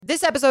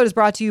This episode is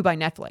brought to you by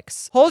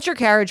Netflix. Hold your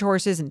carriage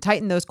horses and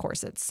tighten those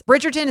corsets.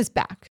 Bridgerton is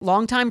back.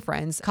 Longtime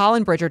friends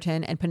Colin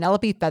Bridgerton and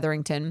Penelope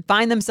Featherington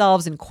find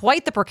themselves in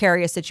quite the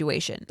precarious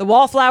situation. The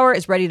wallflower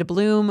is ready to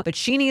bloom, but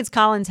she needs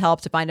Colin's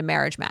help to find a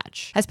marriage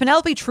match. Has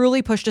Penelope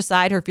truly pushed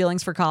aside her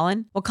feelings for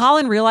Colin? Will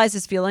Colin realize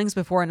his feelings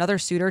before another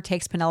suitor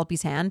takes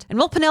Penelope's hand? And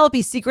will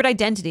Penelope's secret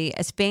identity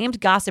as famed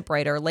gossip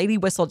writer Lady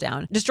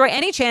Whistledown destroy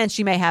any chance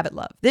she may have at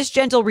love? This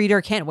gentle reader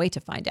can't wait to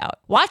find out.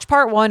 Watch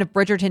part 1 of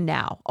Bridgerton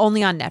now,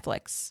 only on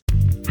Netflix.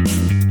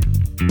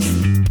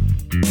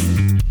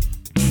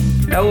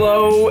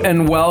 Hello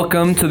and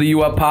welcome to the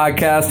U Up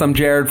Podcast. I'm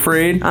Jared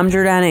Freed. I'm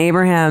Jordana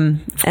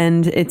Abraham,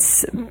 and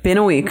it's been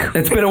a week.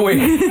 It's been a week.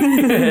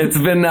 It's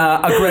been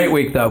a great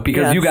week, though,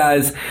 because you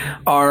guys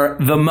are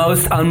the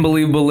most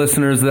unbelievable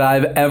listeners that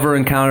I've ever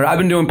encountered. I've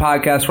been doing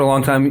podcasts for a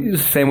long time.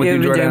 Same with you,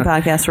 Jordana. We've been doing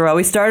podcasts for a while.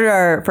 We started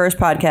our first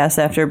podcast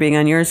after being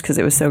on yours because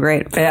it was so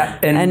great. Yeah,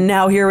 and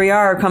now here we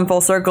are, come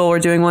full circle. We're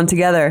doing one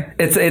together.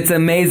 It's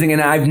amazing,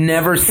 and I've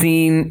never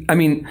seen. I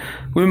mean,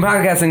 we've been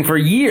podcasting for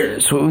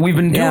years. We've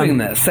been doing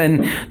this,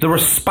 and the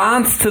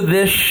response to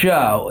this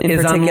show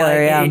is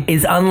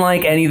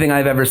unlike anything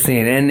I've ever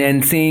seen.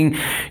 And seeing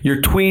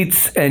your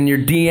tweets and your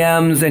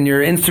DMs and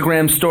your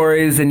Instagram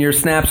stories and your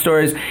Snap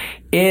stories,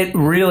 it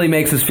really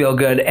makes us feel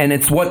good. And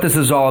it's what this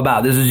is all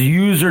about. This is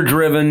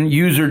user-driven,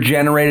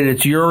 user-generated.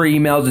 It's your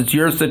emails. It's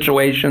your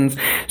situations.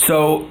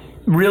 So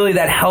really,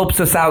 that helps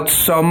us out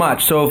so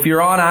much. So if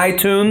you're on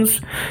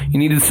iTunes, you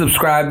need to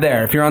subscribe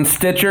there. If you're on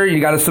Stitcher,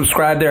 you got to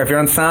subscribe there. If you're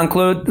on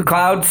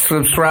SoundCloud,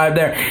 subscribe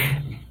there.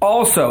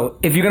 Also,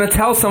 if you're going to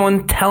tell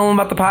someone, tell them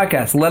about the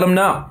podcast. Let them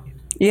know.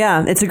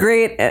 Yeah, it's a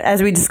great,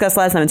 as we discussed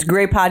last time, it's a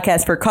great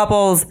podcast for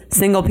couples,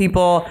 single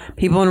people,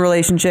 people in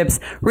relationships,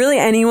 really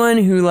anyone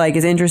who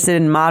is interested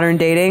in modern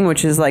dating,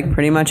 which is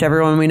pretty much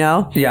everyone we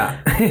know.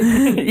 Yeah.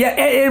 Yeah,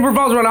 it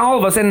revolves around all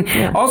of us. And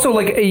also,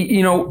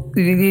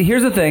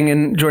 here's the thing,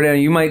 and Jordana,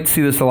 you might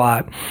see this a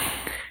lot.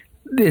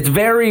 It's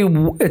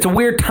a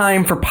weird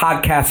time for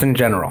podcasts in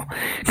general,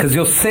 because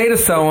you'll say to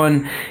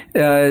someone,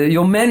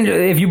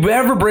 if you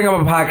ever bring up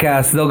a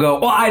podcast, they'll go,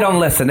 well, I don't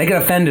listen. They get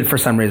offended for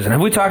some reason.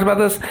 Have we talked about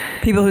this?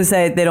 People who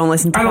say they don't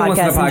listen to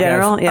podcasts in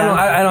general? Yeah.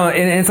 I don't.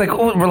 And it's like,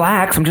 oh,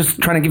 relax. I'm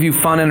just trying to give you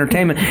fun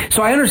entertainment.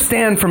 So I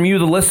understand from you,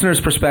 the listener's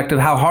perspective,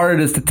 how hard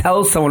it is to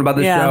tell someone about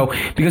this show,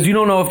 because you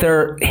don't know if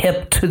they're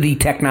hip to the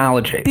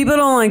technology. People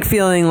don't like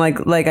feeling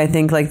I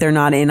think they're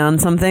not in on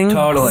something.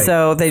 Totally.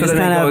 So they just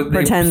kind of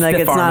pretend like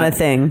it's not a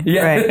thing.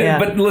 Yeah. Right, yeah.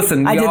 But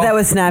listen, I did that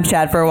with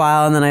Snapchat for a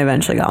while, and then I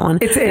eventually got one.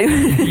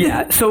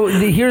 Yeah. So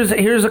here's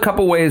a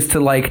couple ways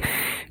to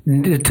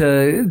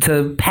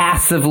to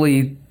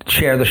passively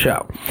share the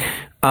show.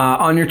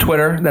 On your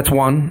Twitter, that's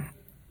one.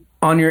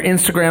 On your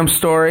Instagram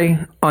story,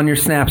 on your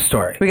Snap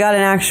story. We got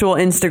an actual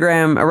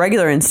Instagram, a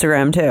regular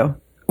Instagram too.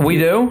 We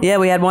do? Yeah,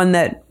 we had one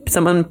that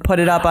someone put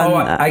it up on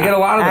I get a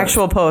lot of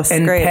actual posts.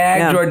 And great.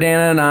 tag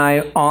Jordana and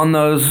I on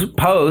those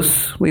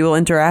posts. We will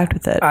interact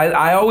with it.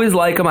 I always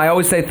like them. I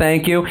always say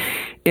thank you.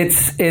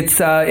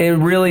 It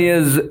really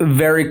is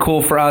very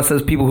cool for us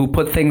as people who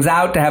put things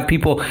out to have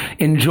people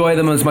enjoy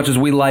them as much as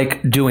we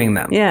like doing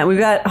them. Yeah, we've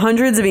got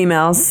hundreds of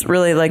emails,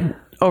 really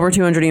over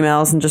 200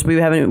 emails, and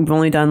we've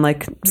only done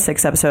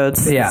 6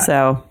 episodes. Yeah.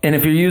 So, and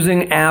if you're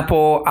using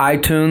Apple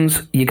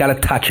iTunes, you got to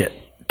touch it.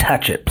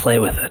 Touch it. Play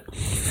with it.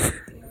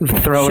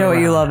 Throw Show it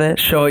it you love it.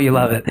 Show it you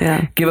love it.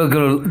 Yeah.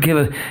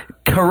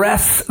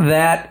 Caress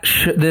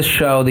this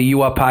show, the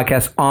U Up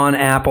Podcast, on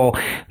Apple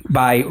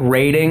by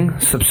rating,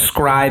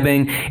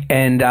 subscribing,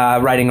 and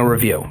writing a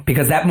review,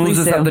 because that moves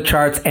us up the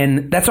charts,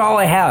 and that's all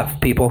I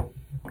have, people.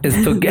 Is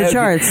to the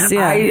charts,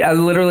 yeah.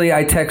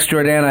 I text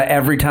Jordana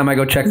every time I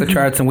go check the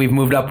charts, and we've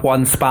moved up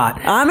one spot.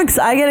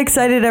 I get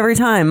excited every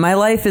time. My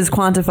life is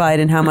quantified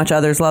in how much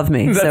others love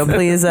me. So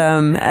please,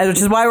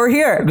 which is why we're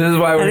here. This is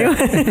why we're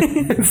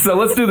here. So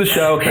let's do the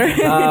show.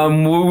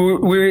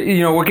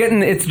 We're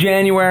getting, it's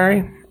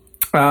January.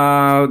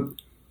 We're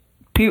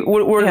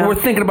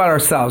thinking about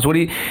ourselves. What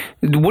do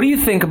you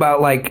think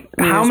about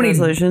how many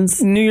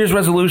resolutions? New Year's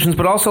resolutions,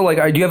 but also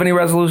do you have any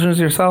resolutions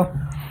yourself?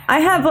 I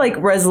have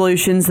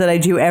resolutions that I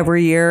do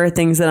every year,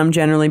 things that I'm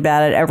generally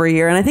bad at every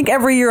year, and I think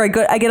every year I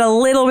get a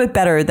little bit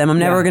better at them. I'm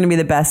never going to be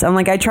the best.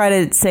 I try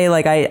to say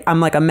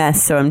I'm a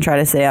mess, so I'm trying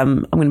to say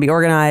I'm going to be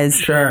organized.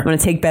 Sure. I'm going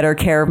to take better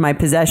care of my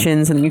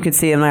possessions, and you could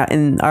see in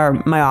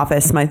my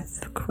office, my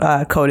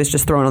coat is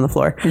just thrown on the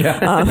floor.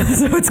 Yeah.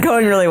 So it's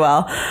going really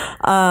well.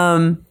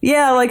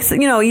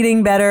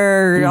 Eating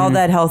better, all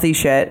that healthy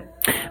shit.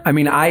 I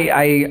mean,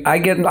 I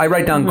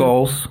write down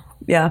goals.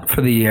 Yeah.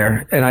 For the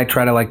year, and I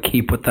try to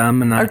keep with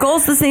them. And are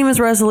goals the same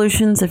as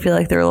resolutions? I feel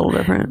like they're a little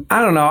different.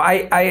 I don't know.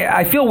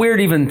 I feel weird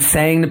even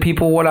saying to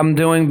people what I'm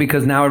doing,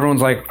 because now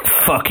everyone's like,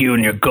 "Fuck you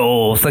and your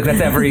goals."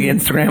 That's every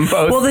Instagram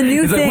post. Well, the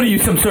new thing. What are you,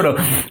 some sort of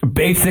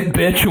basic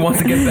bitch who wants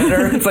to get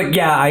better? It's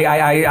yeah,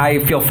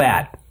 I feel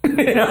fat.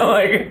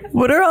 Like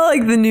what are all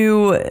like the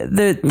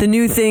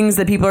new things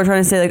that people are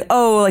trying to say? Like,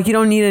 oh, like you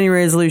don't need any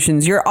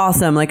resolutions. You're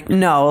awesome. Like,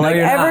 no, like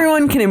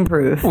everyone can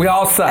improve. We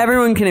all suck.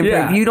 Everyone can improve.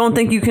 Yeah. You don't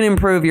think you can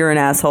improve? You're an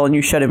asshole, and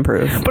you should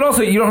improve. But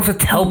also, you don't have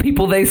to tell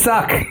people they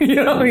suck.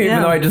 Even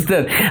though I just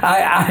did.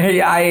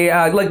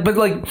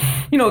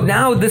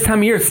 Now this time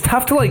of year, it's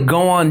tough to like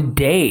go on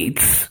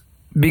dates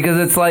because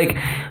it's like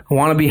I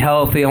want to be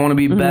healthy. I want to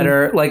be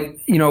better. Like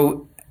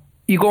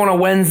you go on a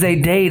Wednesday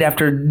date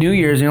after New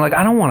Year's and you're like,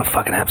 I don't want to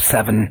fucking have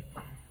 7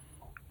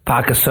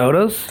 vodka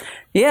sodas.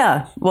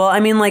 Yeah. Well, I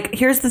mean, like,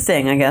 here's the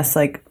thing, I guess.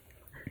 Like,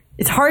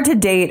 it's hard to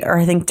date or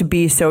I think to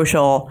be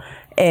social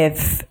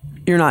if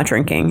you're not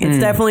drinking. It's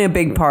definitely a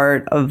big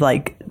part of,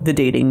 like, the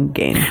dating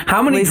game.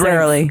 How many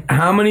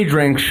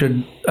drinks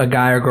should a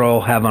guy or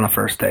girl have on a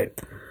first date?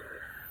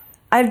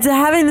 I was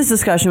having this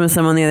discussion with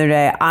someone the other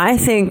day. I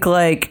think,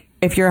 like,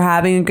 if you're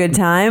having a good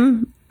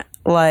time,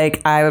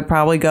 like, I would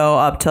probably go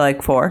up to,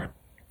 like, 4.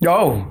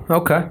 Oh,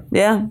 okay.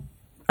 Yeah.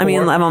 I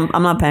mean,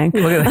 I'm not paying.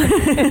 Look at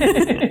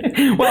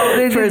that. Well,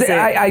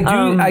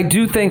 I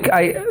do think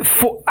I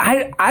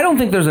don't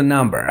think there's a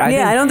number.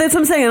 That's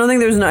what I'm saying. I don't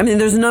think there's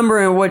there's a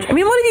number in which. I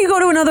mean, what if you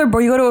go to another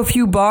bar? You go to a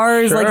few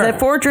bars, sure. Like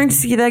that 4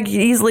 drinks. You could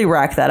easily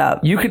rack that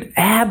up. You could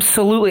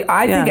absolutely.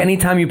 I think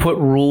anytime you put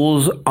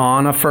rules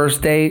on a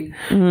first date,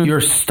 you're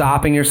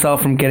stopping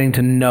yourself from getting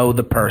to know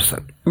the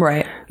person.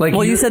 Right. Like,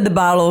 well, you said the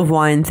bottle of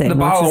wine thing. The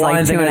bottle of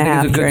wine thing, I think,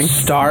 is a good drinks.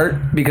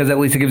 start because at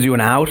least it gives you an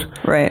out.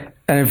 Right.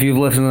 And if you've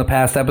listened to the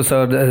past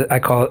episode, I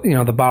call it,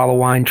 the bottle of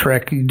wine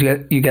trick. You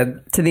get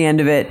to the end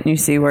of it, and you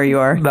see where you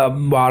are. The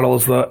bottle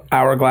is the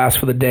hourglass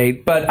for the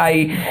date. But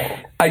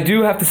I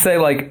do have to say,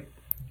 like,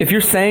 if you're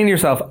saying to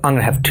yourself, I'm going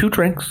to have 2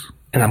 drinks,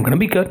 and I'm going to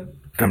be good,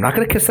 and I'm not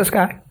going to kiss this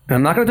guy, and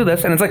I'm not going to do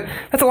this, and it's like,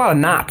 that's a lot of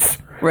knots.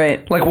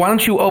 Right. Like, why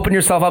don't you open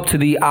yourself up to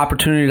the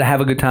opportunity to have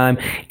a good time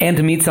and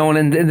to meet someone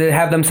and to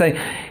have them say,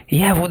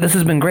 yeah, well, this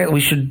has been great.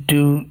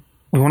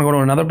 We want to go to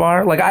another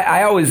bar? Like,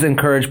 I always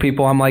encourage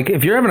people. I'm like,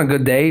 if you're having a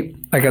good date,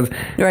 like,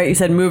 right, you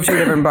said move to a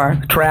different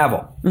bar.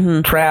 Travel.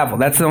 Travel.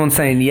 That's someone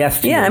saying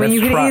yes to you. Yeah, I mean, you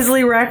can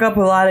easily rack up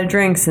a lot of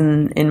drinks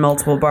in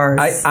multiple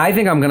bars. I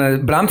think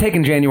but I'm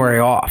taking January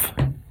off.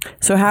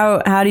 So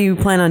how do you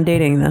plan on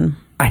dating then?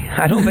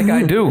 I don't think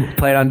I do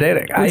plan on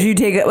dating. Would you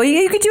take it? Well,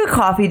 you could do a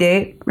coffee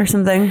date or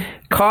something.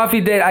 Coffee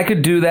date, I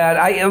could do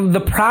that.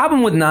 The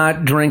problem with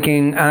not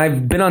drinking, and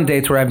I've been on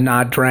dates where I've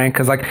not drank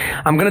because, like,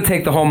 I'm going to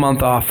take the whole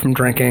month off from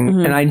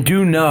drinking, and I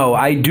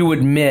do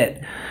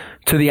admit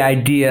to the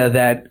idea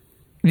that,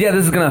 yeah,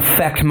 this is going to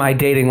affect my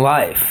dating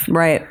life.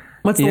 Right.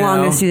 What's the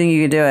longest you think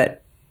you could do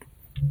it?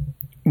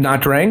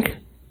 Not drink?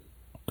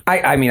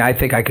 I mean, I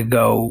think I could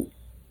go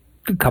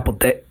a couple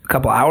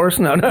hours.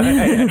 No.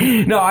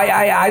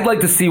 I'd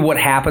like to see what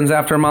happens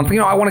after a month.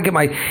 I want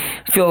to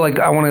feel like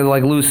I want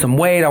to lose some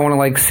weight. I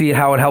want to see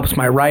how it helps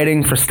my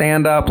writing for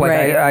stand up. Like,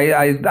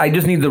 right. I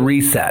just need the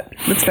reset.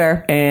 That's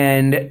fair.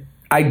 And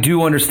I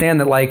do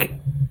understand that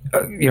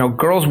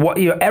girls,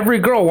 every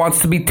girl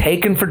wants to be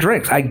taken for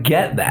drinks. I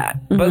get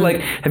that. But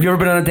have you ever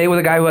been on a date with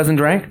a guy who hasn't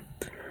drank?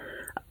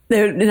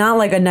 They're not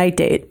like a night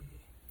date.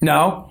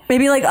 No.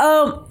 Maybe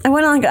I've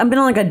been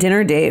on a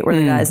dinner date where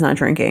the guy's not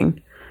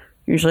drinking.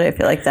 Usually I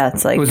feel like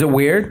that's like... Was it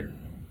weird?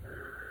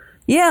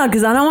 Yeah,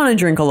 because I don't want to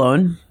drink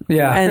alone.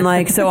 Yeah.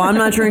 And so I'm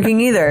not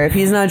drinking either. If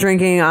he's not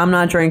drinking, I'm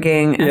not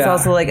drinking. It's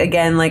also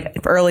again,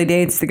 for early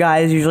dates, the guy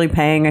is usually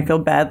paying. I feel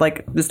bad,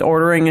 just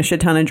ordering a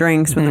shit ton of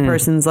drinks when the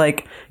person's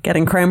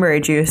getting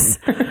cranberry juice.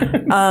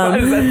 Why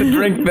is that the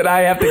drink that I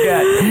have to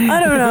get? I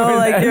don't know.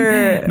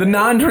 The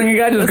non-drinking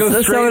guy just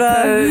goes straight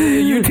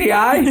to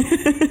UTI?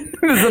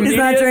 He's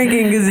not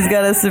drinking because he's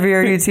got a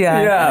severe UTI.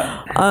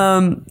 Yeah.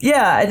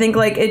 I think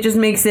it just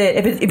makes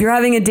it, if you're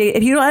having a date,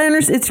 if you don't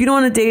want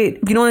to date,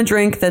 if you don't want to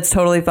drink, that's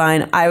totally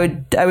fine. I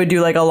would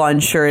do a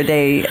lunch or a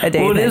day.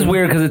 Well, it is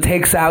weird because it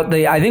takes out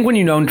I think when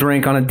you don't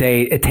drink on a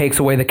date, it takes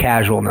away the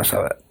casualness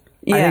of it.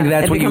 Yeah, I think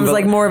that's it becomes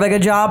more of a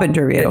job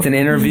interview. It's an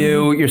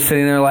interview. You're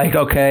sitting there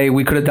okay,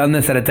 we could have done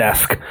this at a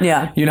desk.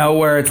 Yeah.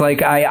 Where it's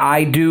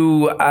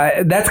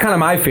that's kind of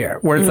my fear.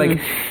 Where it's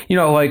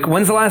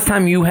when's the last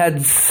time you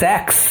had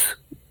sex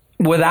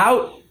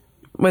without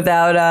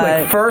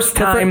first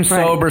time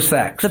sober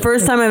sex? The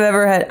first time I've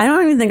ever had,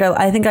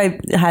 I think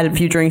I had a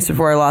few drinks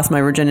before I lost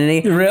my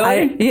virginity.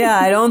 Really?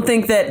 I don't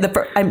think that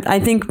I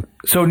think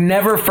so.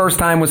 Never first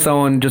time with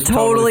someone just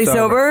totally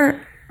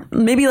sober.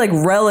 Maybe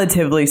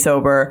relatively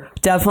sober.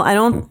 Definitely. I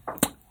don't.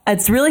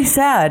 It's really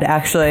sad,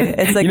 actually.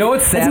 It's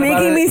what's sad? It's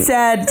making me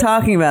sad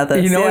talking about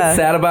this. What's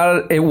sad about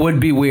it? It would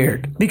be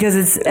weird because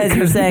it's, as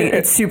you're saying,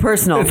 it's too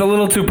personal. It's a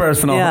little too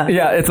personal.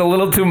 Yeah, it's a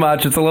little too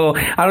much. It's a little.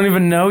 I don't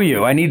even know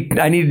you. I need.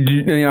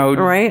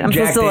 Right. I'm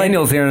Jack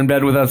Daniels here in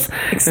bed with us.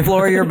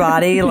 Explore your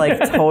body,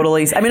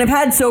 totally. I mean, I've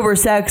had sober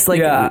sex.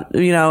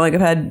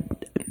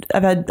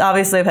 I've had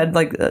obviously a ton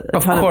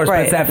of,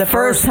 right, but it's the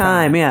first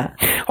time. Yeah.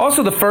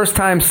 Also, the first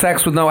time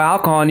sex with no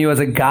alcohol on you as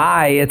a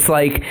guy, it's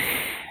okay.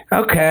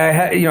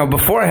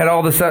 Before I had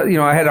all this,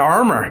 I had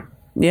armor.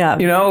 Yeah.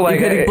 You know, like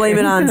you could blame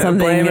it on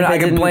something. I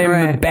could blame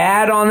the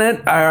bad on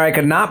it, or I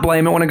could not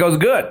blame it when it goes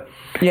good.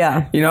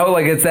 Yeah. You know,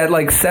 like it's that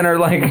like center,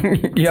 like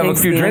you have a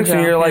few drinks and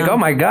you're like, oh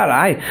my God,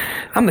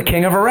 I'm the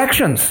king of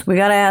erections. We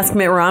got to ask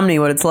Mitt Romney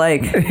what it's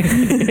like.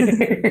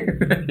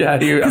 Yeah,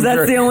 because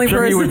that's the only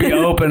person. He would be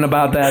open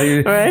about that.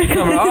 Right?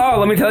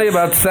 Let me tell you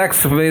about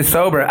sex with me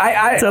sober.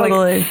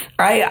 Totally.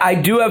 I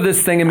do have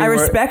this thing in me. I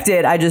respect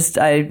it. I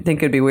think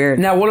it'd be weird.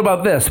 Now, what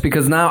about this?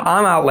 Because now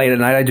I'm out late at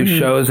night. I do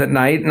shows at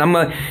night,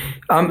 and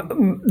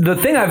the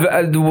thing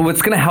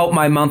what's going to help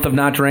my month of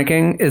not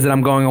drinking is that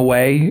I'm going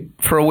away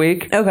for a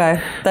week.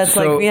 Okay. That's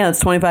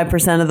it's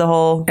 25% of the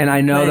whole and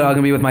I know thing. that I'm going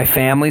to be with my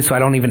family, so I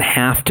don't even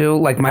have to.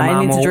 Like my mom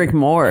I need to drink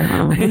more.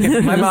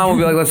 My mom will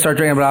be like, let's start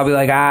drinking, but I'll be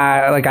like,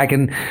 I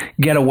can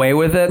get away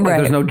with it. Like,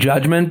 there's no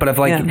judgment. But if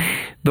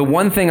the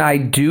one thing I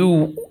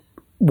do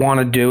want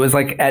to do is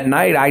like at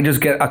night, I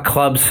just get a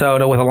club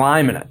soda with a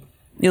lime in it.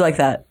 You like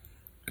that?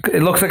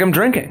 It looks like I'm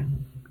drinking.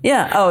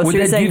 Yeah. Oh, so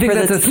you're saying to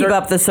keep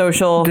up the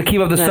social... To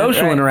keep up the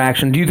social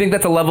interaction. Do you think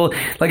that's a level...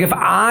 Like, if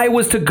I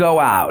was to go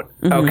out,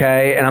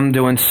 okay, and I'm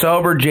doing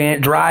sober,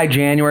 dry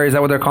January, is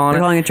that what they're calling it?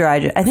 They're calling it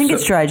dry... I think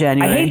it's dry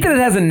January. I hate that it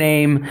has a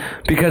name,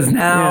 because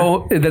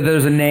now that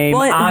there's a name,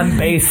 I'm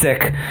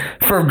basic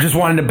for just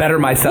wanting to better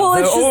myself.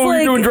 Well, it's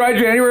you're doing dry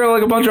January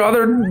like a bunch of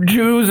other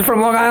Jews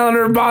from Long Island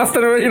or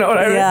Boston, or you know what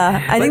I mean?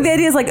 Yeah. I think the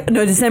idea is like,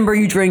 no, December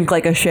you drink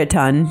like a shit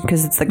ton,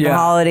 because it's like the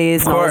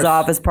holidays and all those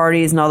office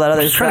parties and all that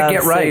other stuff. Trying to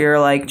get right. So you're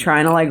like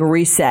trying to like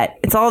reset.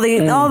 It's all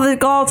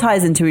all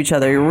ties into each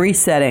other. You're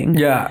resetting.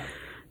 Yeah.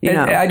 You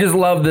know. I just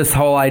love this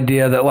whole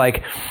idea that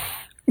like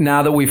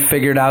now that we've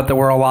figured out that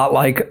we're a lot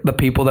like the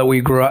people that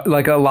we grew up,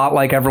 like a lot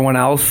like everyone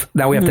else,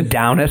 now we have to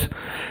down it.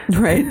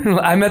 Right.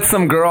 I met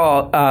some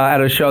girl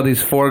at a show.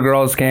 These 4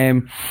 girls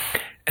came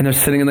and they're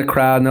sitting in the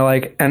crowd and they're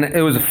like, and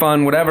it was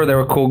fun, whatever. They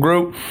were a cool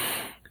group.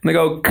 And they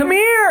go, come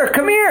here.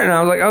 And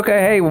I was like,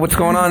 okay, hey, what's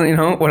going on? You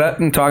know, what?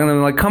 And talking to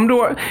them, like, come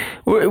to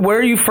where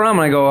are you from?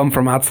 And I go, I'm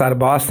from outside of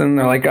Boston.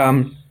 They're like,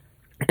 and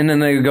then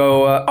they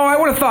go, I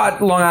would have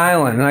thought Long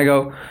Island. And I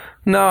go,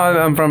 no,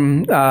 I'm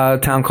from a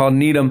town called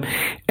Needham.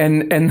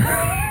 And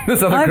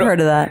this other I've girl,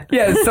 heard of that.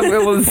 Yeah,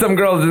 some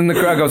girls in the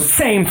crowd go,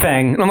 same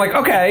thing. And I'm like,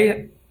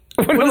 okay.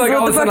 All of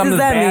a sudden I'm this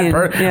bad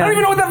person. I don't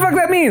even know what the fuck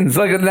that means.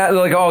 Like that,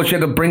 like she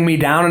had to bring me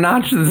down a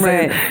notch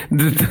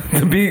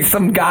to be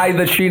some guy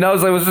that she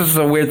knows. It was just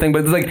a weird thing.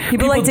 But it's like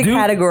people like to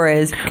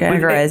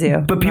categorize you.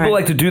 But people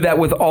like to do that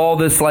with all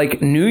this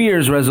like New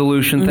Year's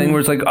resolution thing,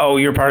 where it's like, oh,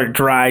 you're part of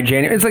dry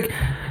January. It's like,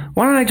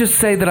 why don't I just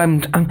say that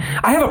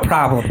I have a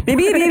problem?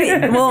 Maybe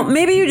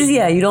you just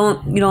you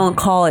don't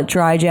call it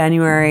dry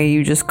January.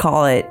 You just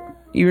call it.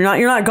 You're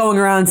not going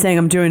around saying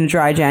I'm doing a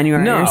dry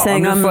January. No, you're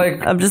saying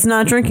I'm just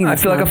not drinking. I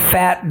feel like a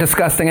fat,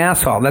 disgusting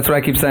asshole. That's what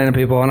I keep saying to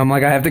people, and I'm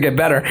like, I have to get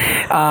better.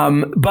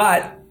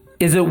 But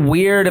is it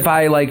weird if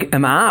I like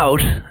am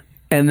out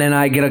and then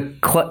I get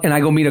and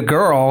I go meet a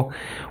girl?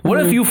 What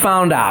if you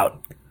found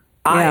out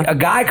a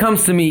guy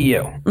comes to meet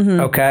you,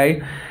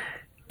 okay?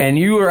 And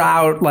you are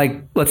out,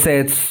 like, let's say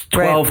it's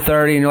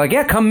 12:30, and you're like,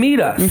 yeah, come meet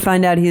us. You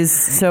find out he's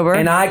sober.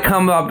 And I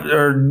come up,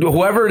 or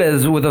whoever it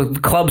is, with a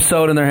club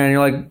soda in their hand,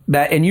 you're like,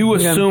 that, and you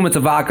assume it's a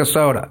vodka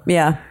soda.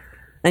 Yeah.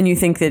 And you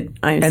think that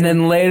and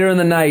then later in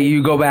the night,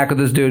 you go back with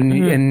this dude,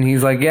 and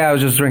he's like, yeah, I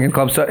was just drinking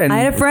club soda. And I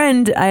had a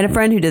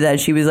friend who did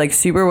that. She was, like,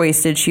 super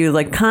wasted. She was,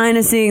 like, kind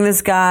of seeing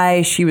this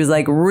guy. She was,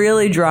 like,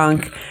 really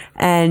drunk,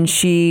 and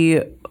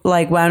she...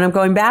 like wound up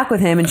going back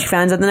with him, and she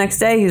found out the next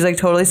day he was like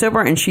totally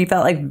sober, and she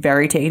felt like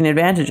very taken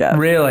advantage of.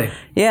 Really?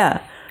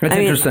 Yeah. That's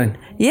interesting.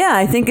 Yeah,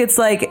 I think it's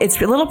like it's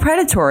a little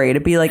predatory to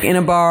be like in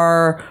a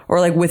bar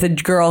or like with a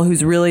girl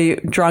who's really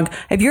drunk.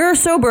 If you're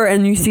sober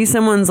and you see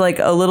someone's like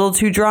a little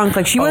too drunk,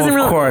 like she wasn't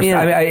really. Of course.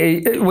 Yeah. I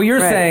mean, what you're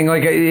saying,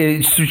 like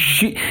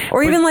she,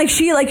 or even like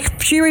she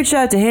reached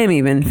out to him,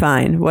 even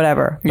fine,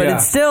 whatever. But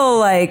it's still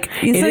like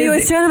you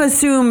kind of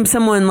assume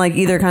someone like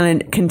either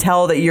kind of can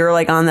tell that you're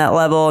like on that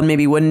level and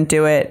maybe wouldn't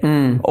do it,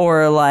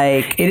 or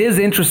like it is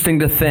interesting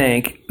to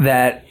think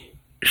that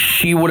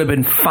she would have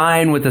been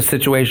fine with the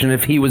situation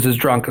if he was as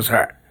drunk as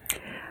her.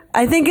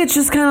 I think it's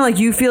just kind of like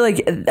you feel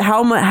like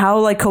how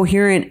like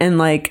coherent and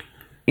like,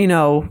 you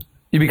know,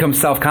 you become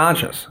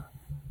self-conscious.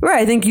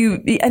 Right. I think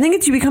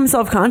it's you become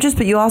self-conscious,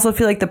 but you also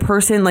feel like the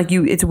person, like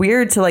it's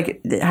weird to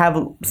like have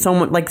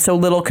someone like so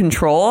little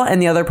control,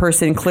 and the other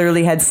person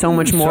clearly had so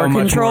much more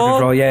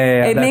control.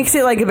 Yeah. It makes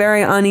it like a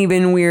very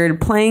uneven, weird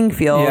playing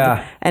field.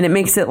 Yeah. And it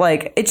makes it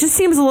like, it just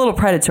seems a little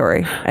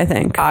predatory, I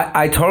think.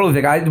 I totally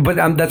think, but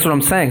that's what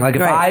I'm saying. Like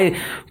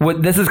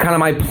if this is kind of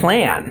my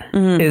plan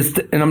is,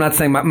 and I'm not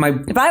saying my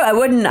if I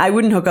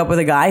wouldn't hook up with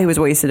a guy who was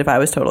wasted if I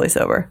was totally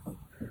sober.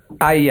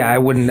 I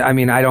wouldn't. I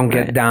mean, I don't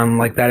get down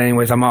like that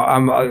anyways. I'm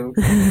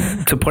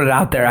to put it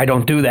out there, I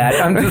don't do that.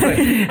 I'm just like,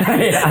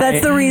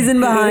 that's the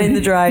reason behind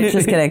the drive.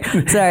 Just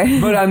kidding.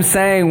 Sorry. But I'm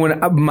saying when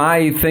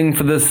my thing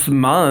for this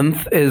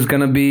month is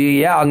going to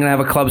be, I'm going to have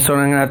a club soda.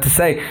 And I'm going to have to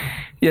say,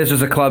 yeah, it's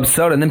just a club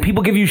soda. And then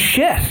people give you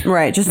shit.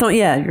 Right. Just don't,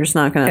 you're just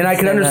not going to. And I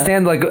can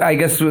understand, like, I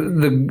guess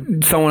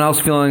someone else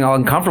feeling all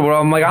uncomfortable.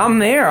 I'm like, I'm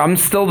there. I'm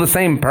still the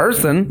same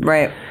person.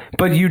 Right.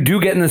 But you do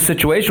get in this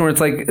situation where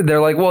it's like,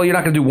 they're like, well, you're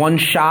not going to do one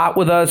shot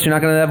with us. You're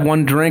not going to have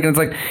one drink. And it's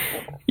like,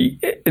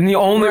 and the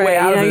only way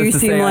out of it is to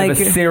say I have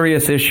a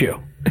serious issue.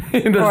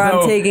 Or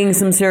I'm taking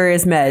some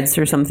serious meds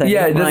or something.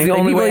 Yeah, that's the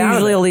only way out. People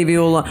usually will leave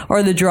you alone.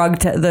 Or the drug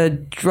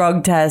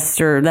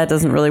test, or that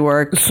doesn't really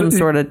work. This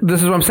is what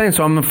I'm saying.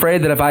 So I'm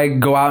afraid that if I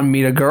go out and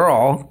meet a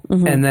girl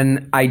and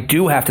then I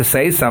do have to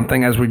say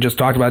something, as we just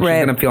talked about, she's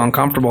going to feel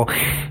uncomfortable.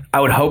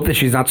 I would hope that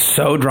she's not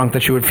so drunk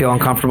that she would feel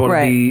uncomfortable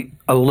to be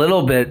a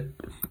little bit,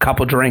 a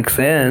couple drinks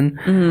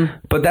in.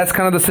 But that's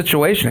kind of the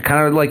situation. It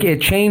kind of like,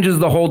 it changes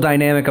the whole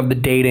dynamic of the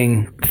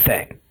dating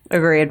thing.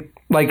 Agreed.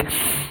 Like,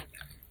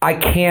 I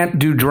can't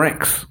do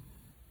drinks.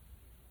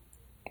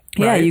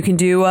 Yeah, right? You can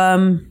do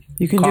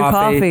do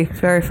coffee. It's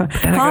very fun.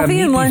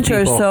 Coffee and lunch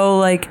are so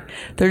like,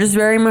 they're just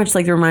very much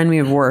like, they remind me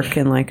of work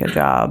and like a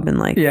job and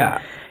like,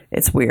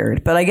 it's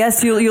weird. But I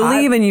guess you'll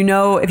leave and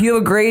if you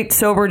have a great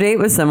sober date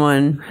with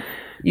someone,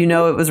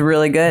 it was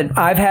really good.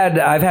 I've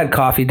had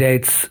coffee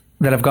dates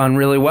that have gone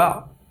really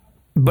well.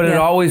 But it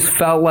always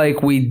felt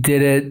like we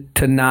did it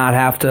to not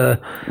have to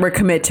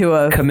commit to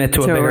a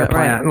bigger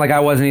plan. Right. Like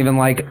I wasn't even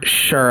like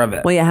sure of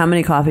it. Well, yeah. How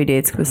many coffee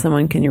dates with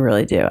someone can you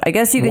really do? I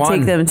guess you could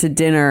take them to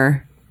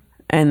dinner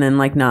and then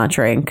like not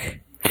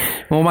drink.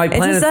 Well, my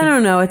plan is I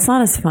don't know. It's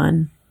not as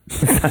fun.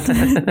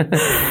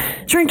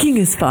 Drinking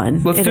is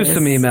fun. Let's do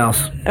some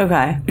emails.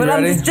 Okay. But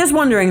I'm just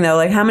wondering though,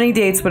 like how many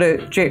drinks would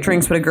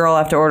a girl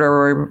have to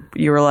order where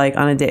you were like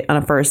on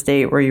a first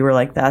date where you were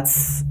like,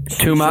 that's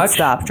too much?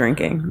 Stop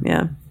drinking.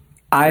 Yeah.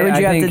 Or would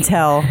you have to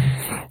tell?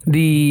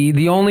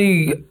 The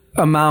only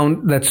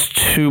amount that's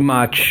too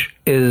much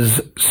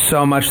is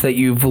so much that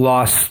you've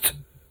lapped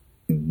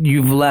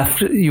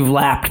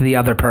the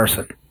other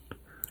person.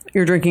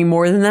 You're drinking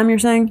more than them, you're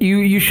saying?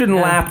 You shouldn't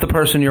lap the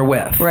person you're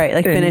with. Right,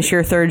 like finish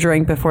your third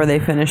drink before they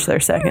finish their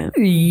second.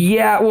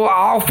 Yeah, well,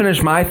 I'll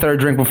finish my third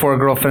drink before a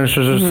girl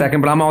finishes her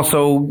second, but I'm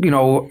also,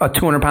 a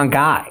 200-pound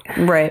guy.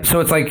 Right.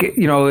 So it's like,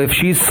 if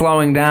she's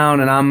slowing down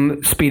and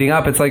I'm speeding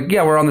up, it's like,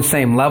 yeah, we're on the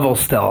same level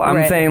still.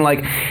 I'm saying,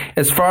 like,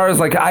 as far as,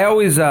 like, I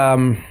always,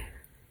 I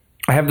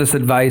have this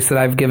advice that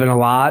I've given a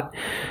lot,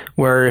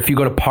 where if you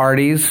go to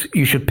parties,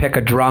 you should pick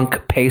a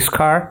drunk pace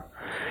car.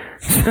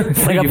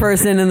 Like a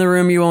person in the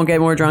room, you won't get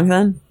more drunk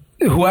then?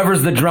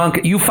 Whoever's the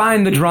drunk, you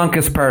find the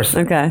drunkest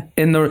person. Okay.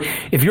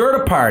 If you're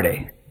at a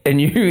party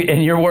and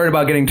you're worried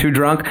about getting too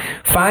drunk,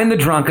 find the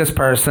drunkest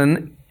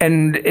person,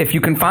 and if you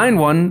can find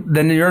one,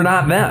 then you're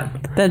not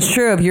them. That's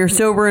true. If you're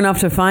sober enough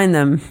to find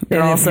them,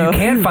 if you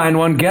can't find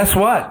one, guess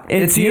what?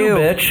 It's you,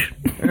 bitch.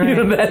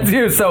 Right. That's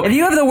you. So if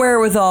you have the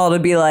wherewithal to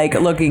be like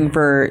looking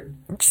for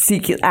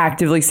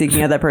actively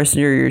seeking out that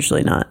person, you're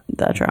usually not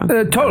that drunk.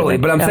 Totally,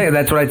 but I'm saying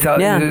that's what I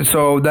tell you.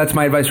 So that's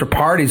my advice for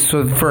parties.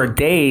 So for a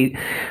date,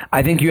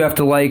 I think you have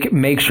to like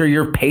make sure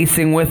you're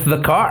pacing with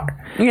the car.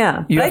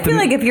 Yeah, but I feel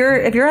like if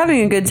you're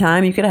having a good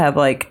time, you could have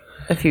like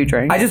a few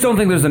drinks. I just don't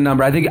think there's a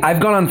number. I think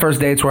I've gone on first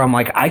dates where I'm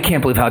like, I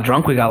can't believe how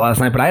drunk we got last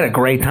night, but I had a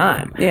great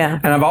time. Yeah.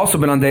 And I've also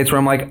been on dates where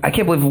I'm like, I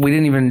can't believe we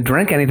didn't even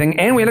drink anything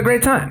and we had a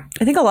great time.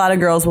 I think a lot of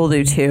girls will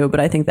do too, but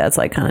I think that's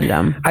like kind of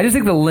dumb. I just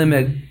think the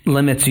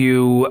limits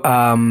you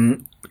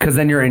because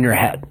then you're in your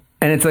head.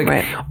 And it's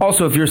like,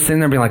 also, if you're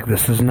sitting there being like,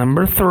 this is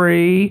number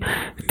 3,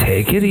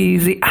 take it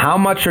easy. How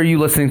much are you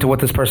listening to what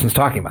this person's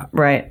talking about?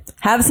 Right.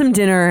 Have some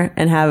dinner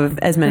and have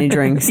as many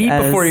drinks.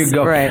 Before you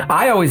go. Right.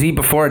 I always eat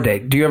before a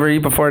date. Do you ever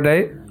eat before a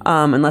date?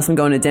 Unless I'm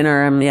going to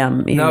dinner, I'm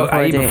eating no, before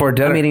I a eat date. before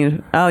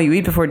dinner. You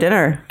eat before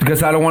dinner?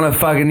 Because I don't want to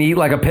fucking eat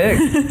like a pig.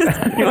 You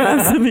don't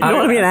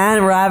want to be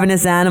an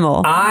ravenous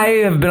animal. I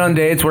have been on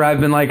dates where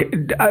I've been like,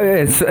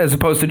 as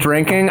opposed to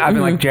drinking, I've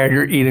been like, Jared,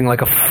 you're eating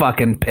like a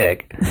fucking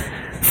pig.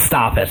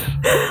 Stop it.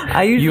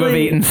 You have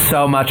eaten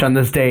so much on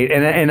this date.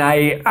 And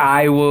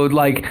I would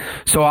like,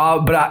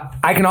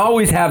 I can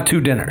always have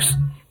 2 dinners.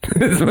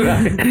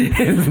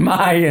 is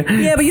my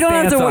yeah, but you don't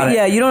have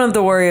to. You don't have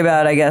to worry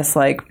about, I guess,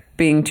 like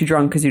being too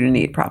drunk because you didn't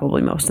eat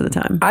probably most of the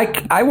time.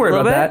 I worry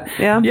about that.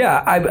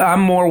 Yeah.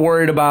 I'm more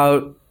worried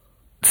about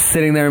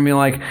sitting there and being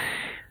like,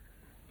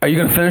 are you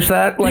going to finish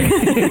that? Like,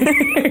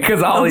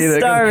 because I'll eat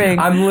it. Starving.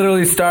 I'm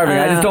literally starving.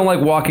 I just don't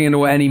like walking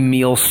into any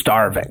meal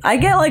starving. I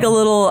get like a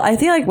little. I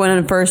feel like when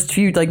in the first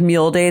few like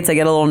meal dates, I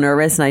get a little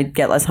nervous and I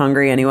get less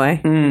hungry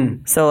anyway.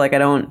 So like I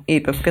don't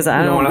eat because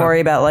I don't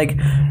worry about like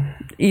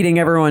eating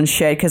everyone's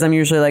shit because I'm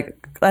usually like.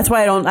 That's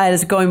why I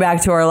just going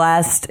back to our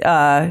last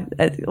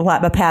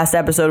past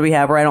episode we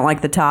have where I don't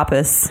like the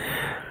tapas.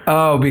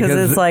 Oh, because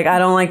it's like I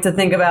don't like to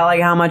think about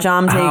like how much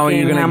I'm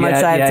taking, how much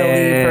I have to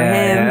leave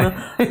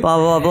for him, blah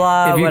blah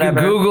blah. If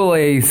whatever. You can Google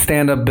a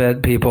stand-up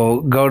bit,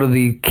 people go to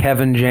the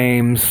Kevin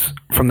James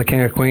from the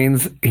King of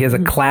Queens. He has a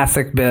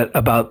classic bit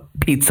about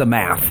pizza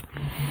math.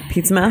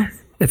 Pizza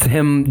math. It's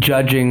him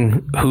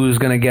judging who's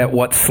going to get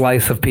what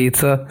slice of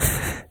pizza,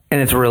 and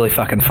it's really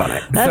fucking funny.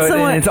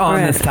 It's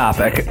on this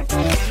topic.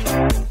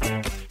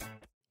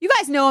 You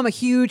guys know I'm a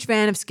huge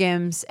fan of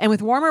Skims, and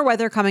with warmer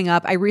weather coming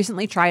up, I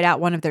recently tried out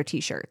one of their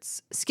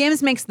t-shirts.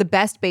 Skims makes the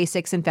best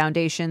basics and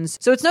foundations,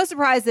 so it's no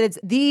surprise that it's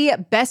the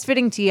best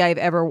fitting tee I've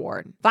ever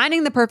worn.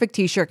 Finding the perfect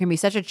t-shirt can be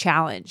such a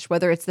challenge,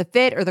 whether it's the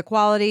fit or the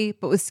quality,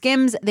 but with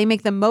Skims, they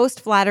make the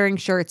most flattering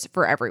shirts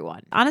for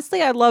everyone.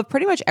 Honestly, I love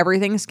pretty much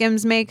everything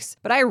Skims makes,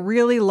 but I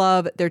really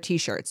love their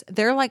t-shirts.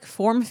 They're like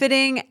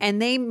form-fitting,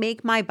 and they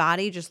make my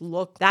body just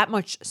look that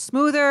much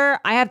smoother.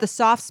 I have the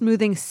soft,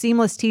 smoothing,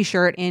 seamless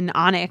t-shirt in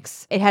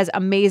Onyx. It has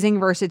amazing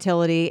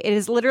versatility. It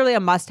is literally a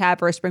must-have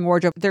for a spring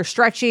wardrobe. They're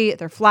stretchy,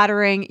 they're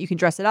flattering, you can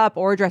dress it up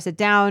or dress it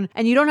down,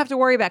 and you don't have to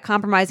worry about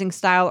compromising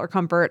style or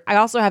comfort. I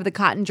also have the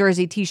cotton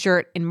jersey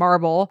t-shirt in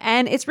marble,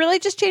 and it's really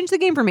just changed the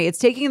game for me. It's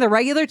taking the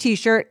regular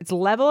t-shirt, it's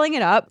leveling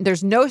it up,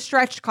 there's no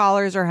stretched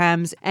collars or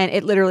hems, and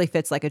it literally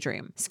fits like a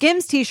dream.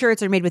 Skims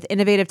t-shirts are made with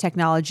innovative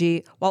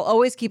technology while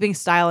always keeping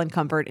style and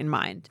comfort in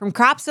mind. From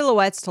crop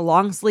silhouettes to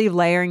long sleeve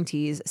layering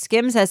tees,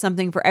 Skims has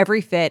something for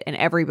every fit and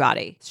every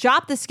body.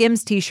 Shop the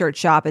Skims t-shirt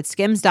shop at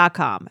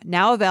skims.com,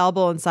 now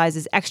available in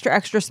sizes extra,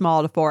 extra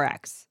small to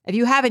 4X. If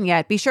you haven't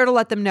yet, be sure to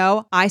let them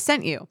know I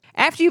sent you.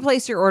 After you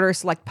place your order,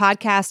 select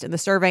podcast in the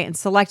survey and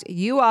select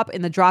You Up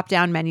in the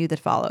drop-down menu that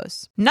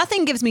follows.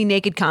 Nothing gives me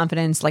naked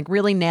confidence like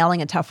really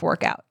nailing a tough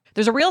workout.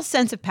 There's a real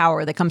sense of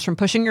power that comes from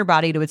pushing your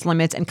body to its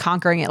limits and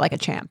conquering it like a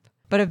champ.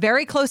 But a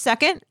very close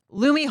second,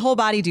 Lume Whole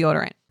Body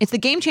Deodorant. It's the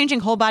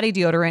game-changing whole body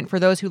deodorant for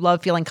those who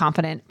love feeling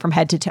confident from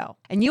head to toe.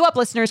 And You Up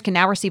listeners can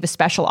now receive a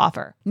special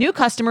offer. New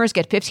customers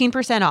get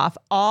 15% off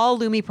all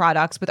Lume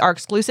products with our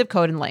exclusive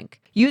code and link.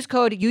 Use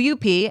code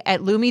UUP at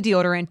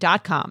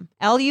LumeDeodorant.com.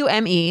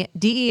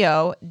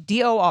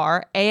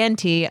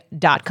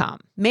 LumeDeodorant.com.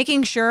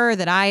 Making sure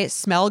that I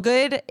smell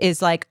good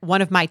is like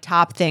one of my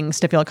top things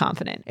to feel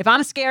confident. If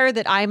I'm scared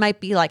that I might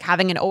be like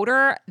having an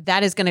odor,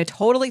 that is going to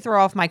totally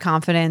throw off my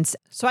confidence.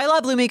 So I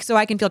love Lume so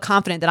I can feel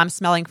confident that I'm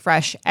smelling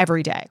fresh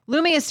every day.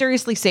 Lume is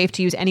seriously safe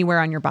to use anywhere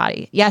on your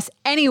body. Yes,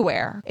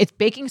 anywhere. It's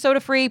baking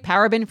soda free,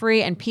 paraben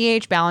free, and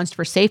pH balanced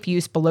for safe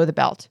use below the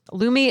belt.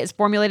 Lume is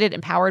formulated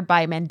and powered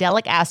by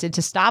mandelic acid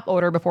to stop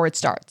odor before it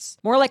starts.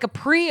 More like a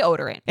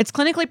pre-odorant. It's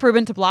clinically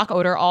proven to block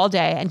odor all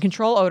day and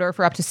control odor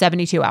for up to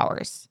 72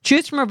 hours.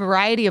 Choose from a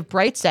variety of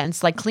bright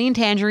scents like clean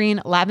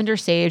tangerine, lavender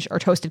sage, or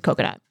toasted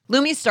coconut.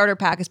 Lume's starter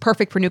pack is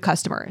perfect for new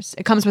customers.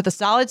 It comes with a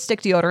solid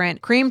stick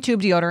deodorant, cream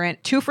tube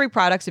deodorant, 2 free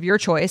products of your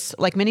choice,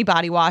 like mini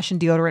body wash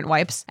and deodorant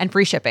wipes, and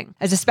free shipping.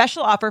 As a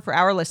special offer for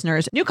our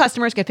listeners, new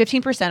customers get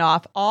 15%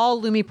 off all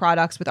Lume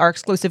products with our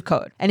exclusive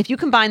code. And if you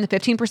combine the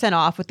 15%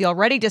 off with the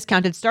already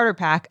discounted starter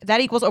pack,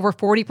 that equals over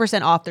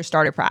 40% off their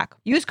starter pack.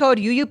 Use code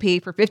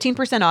UUP for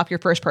 15% off your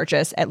first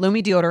purchase at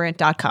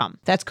LumeDeodorant.com.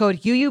 That's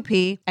code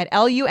UUP at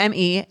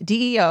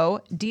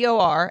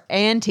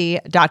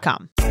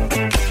LumeDeodorant.com.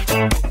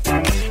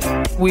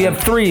 We have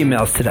 3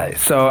 emails today,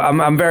 so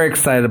I'm very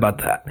excited about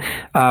that.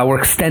 We're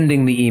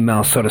extending the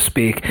email, so to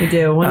speak. We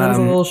do. One of them's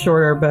a little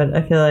shorter, but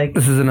I feel like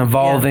this is an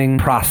evolving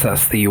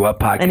process, the You Up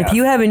podcast. And if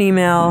you have an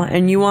email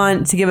and you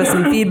want to give us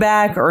some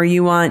feedback or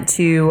you want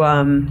to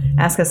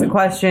ask us a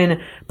question,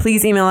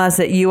 please email us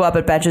at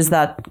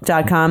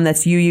youup@betches.com.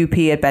 That's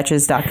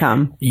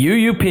UUP@betches.com.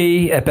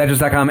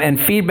 UUP@betches.com. And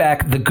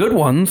feedback, the good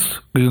ones,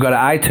 you go to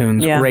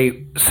iTunes,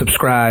 rate,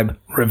 subscribe,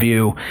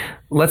 review.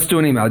 Let's do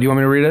an email. Do you want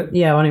me to read it?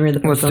 Yeah, I want to read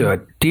the first one.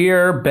 Let's do it.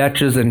 Dear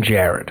Betches and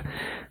Jared,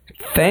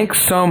 thanks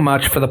so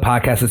much for the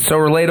podcast. It's so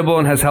relatable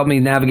and has helped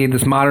me navigate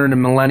this modern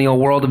and millennial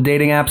world of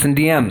dating apps and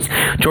DMs.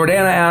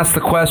 Jordana asks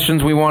the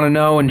questions we want to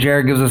know, and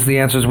Jared gives us the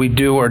answers we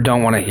do or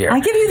don't want to hear. I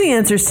give you the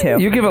answers, too.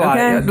 You give a lot.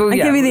 I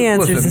give you the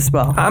answers as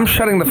well. I'm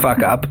shutting the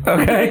fuck up,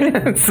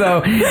 okay?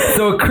 So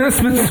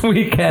Christmas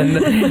weekend,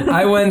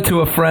 I went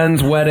to a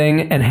friend's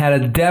wedding and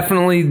had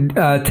definitely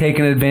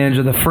taken advantage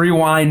of the free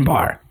wine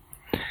bar.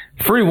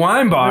 Free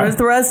wine bar. Where's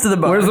the rest of the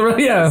bar? Where's the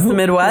the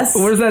Midwest?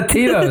 Where's that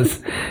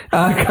Tito's?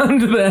 Come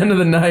to the end of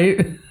the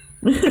night.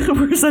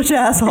 We're such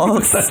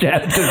assholes.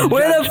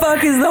 Where the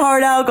fuck is the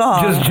hard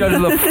alcohol? Just judge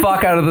the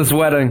fuck out of this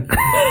wedding.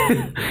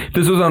 If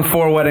this was on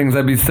 4 weddings,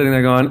 I'd be sitting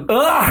there going,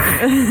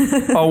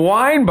 ugh, a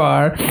wine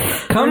bar.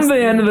 Come to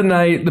the end of the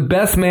night, the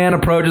best man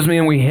approaches me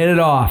and we hit it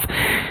off.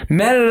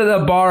 Met at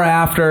the bar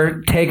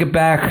after, take it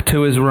back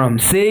to his room.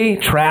 See?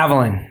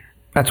 Traveling.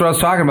 That's what I was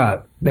talking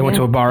about. They went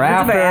to a bar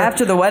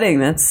after the wedding.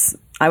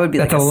 I would be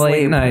that's like a late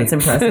sleep. night. That's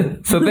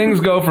impressive. So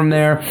things go from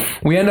there.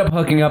 We end up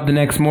hooking up the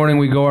next morning.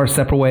 We go our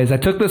separate ways. I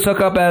took this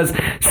hookup as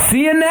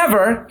see you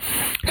never,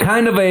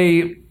 kind of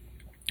a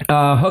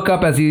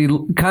hookup as he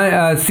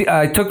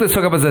I took this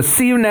hookup as a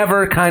see you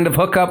never kind of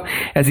hookup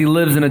as he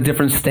lives in a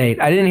different state.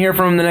 I didn't hear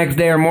from him the next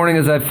day or morning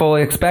as I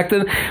fully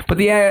expected, but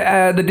the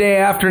day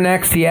after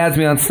next he adds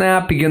me on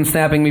Snap, begins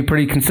snapping me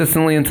pretty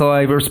consistently until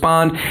I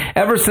respond.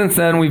 Ever since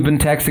then we've been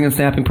texting and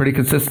snapping pretty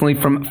consistently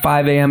from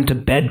 5 a.m. to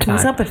bedtime.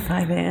 Who's up at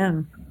 5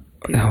 a.m.?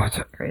 Oh, what's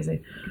up?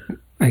 Crazy.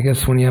 I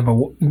guess when you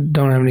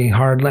don't have any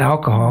hard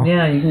alcohol.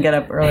 Yeah, you can get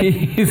up early.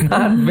 He's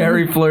not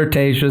very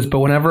flirtatious, but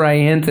whenever I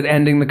hint at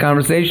ending the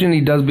conversation,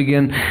 he does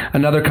begin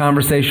another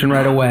conversation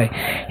right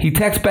away. He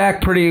texts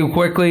back pretty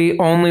quickly,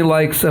 only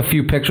likes a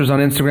few pictures on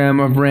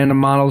Instagram of random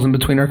models in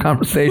between our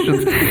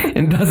conversations,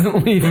 and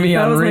doesn't leave me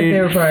on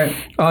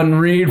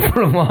read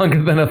for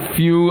longer than a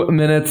few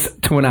minutes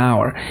to an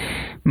hour.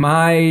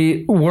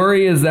 My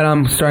worry is that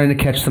I'm starting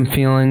to catch some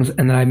feelings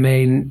and that I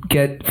may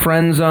get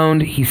friend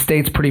zoned. He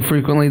states pretty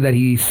frequently that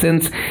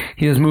since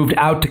he has moved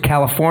out to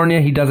California,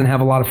 he doesn't have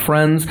a lot of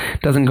friends,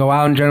 doesn't go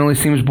out, and generally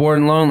seems bored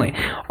and lonely.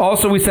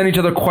 Also, we send each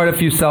other quite a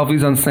few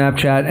selfies on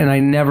Snapchat, and I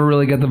never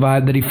really get the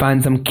vibe that he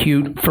finds them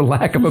cute, for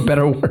lack of a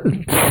better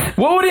word.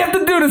 What would he have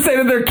to do to say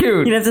that they're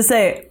cute? You'd have to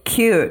say,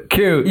 cute.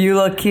 Cute. You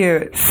look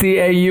cute.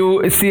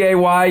 CAYUTT.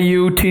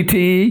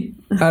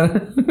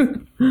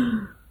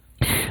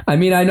 I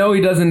mean, I know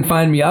he doesn't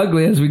find me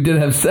ugly, as we did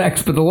have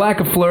sex, but the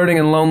lack of flirting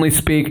and lonely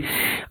speak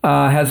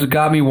has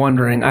got me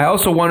wondering. I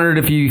also wondered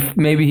if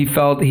maybe he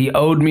felt he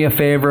owed me a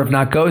favor of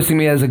not ghosting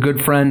me as a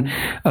good friend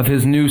of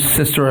his new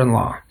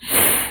sister-in-law.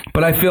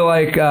 But I feel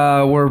like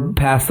we're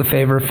past the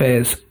favor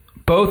phase.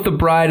 Both the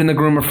bride and the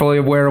groom are fully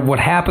aware of what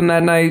happened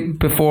that night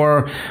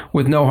before,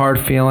 with no hard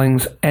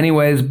feelings.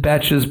 Anyways,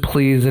 betches,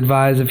 please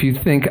advise if you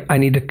think I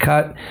need to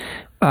cut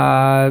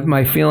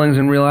my feelings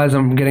and realize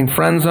I'm getting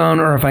friend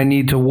zoned, or if I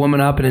need to woman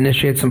up and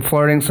initiate some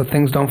flirting so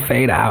things don't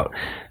fade out.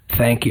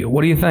 Thank you.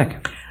 What do you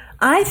think?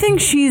 I think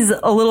she's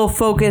a little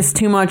focused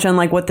too much on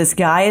like what this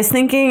guy is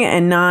thinking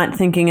and not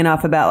thinking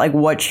enough about like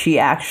what she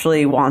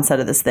actually wants out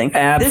of this thing.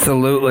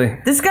 Absolutely.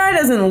 This guy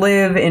doesn't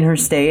live in her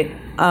state.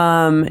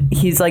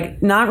 He's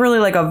like not really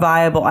like a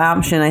viable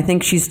option. I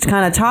think she's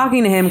kind of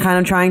talking to him, kind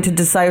of trying to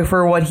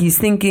decipher what he's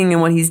thinking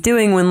and what he's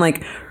doing, when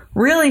like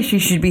really she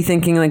should be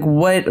thinking like,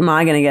 what am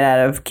I going to get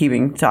out of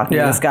talking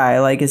to this guy?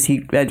 Like,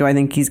 do I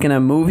think he's going to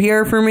move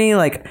here for me?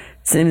 Like,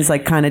 seems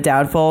like kind of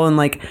doubtful. And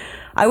like,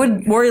 I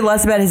would worry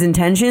less about his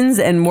intentions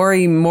and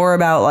worry more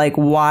about like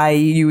why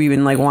you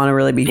even like want to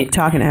really be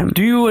talking to him.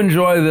 Do you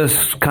enjoy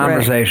this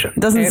conversation? Right.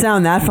 It doesn't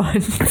sound that fun.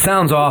 It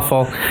sounds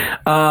awful.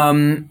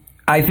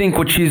 I think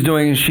what she's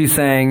doing is she's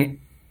saying,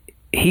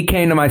 he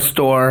came to my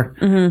store,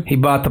 he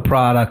bought the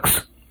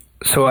products,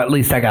 so at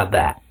least I got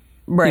that.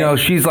 Right. You know,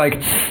 she's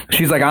like,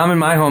 I'm in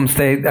my home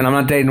state and I'm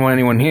not dating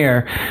anyone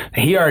here.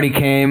 He already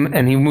came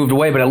and he moved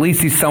away, but at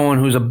least he's someone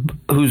who's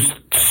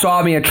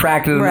saw me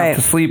attractive enough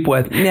to sleep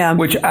with. Yeah.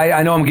 Which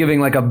I know I'm giving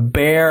like a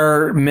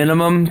bare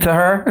minimum to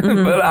her,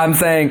 but I'm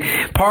saying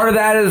part of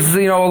that is,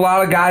 you know, a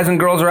lot of guys and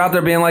girls are out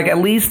there being like, at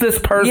least this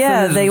person.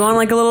 Yeah, they want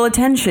like a little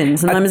attention.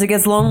 Sometimes it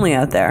gets lonely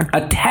out there.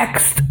 A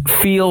text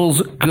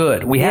feels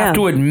good. We have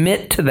to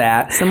admit to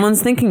that.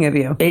 Someone's thinking of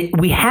you.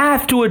 We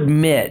have to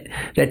admit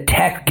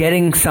that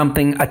getting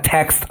something, a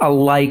text, a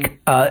like,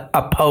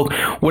 a poke,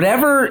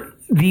 whatever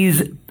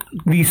these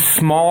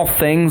small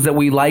things that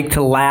we like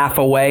to laugh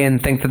away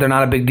and think that they're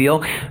not a big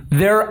deal,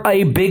 they're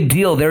a big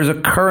deal. There's a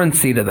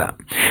currency to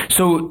them.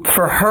 So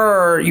for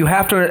her, you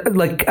have to,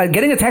 like,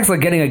 getting a text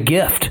like getting a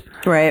gift.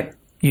 Right.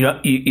 You know,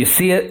 you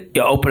see it,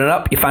 you open it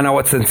up, you find out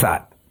what's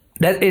inside.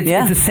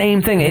 It's the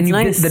same thing. And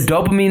nice. The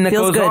dopamine that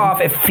goes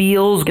off, it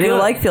feels good. Getting a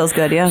like feels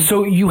good, yeah.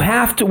 So you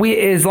have to,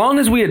 as long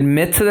as we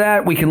admit to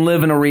that, we can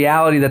live in a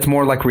reality that's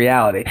more like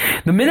reality.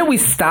 The minute we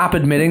stop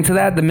admitting to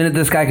that, the minute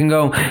this guy can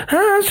go,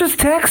 it's just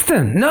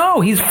texting. No,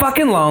 he's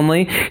fucking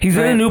lonely. He's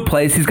in a new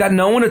place. He's got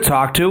no one to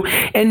talk to.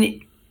 And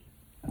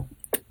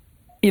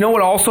you know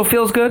what also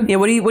feels good? Yeah,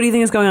 what do you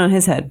think is going on in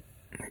his head?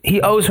 He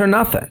owes her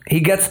nothing. He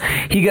gets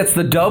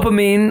the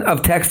dopamine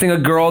of texting a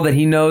girl that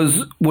he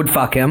knows would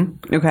fuck him.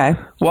 Okay.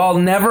 While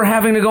never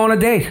having to go on a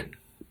date.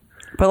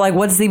 But like,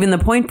 what's even the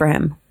point for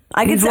him?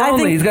 He's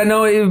lonely. He's got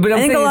no. But I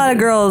think a lot of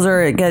girls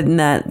are getting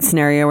that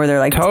scenario where they're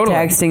like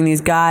texting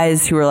these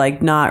guys who are like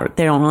they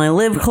don't really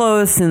live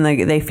close, and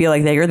they feel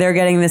like they're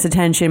getting this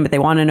attention, but they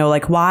want to know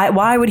like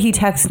why would he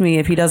text me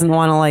if he doesn't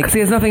want to like? Because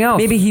he has nothing else.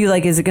 Maybe he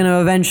like is going to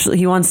eventually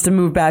he wants to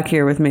move back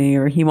here with me,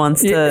 or he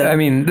wants to. Yeah, I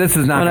mean, this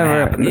is not going to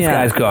happen. This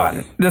guy's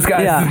gone. This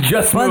guy's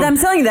just moved. Well, I'm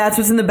telling you, that's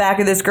what's in the back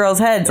of this girl's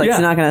head. It's like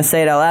she's not going to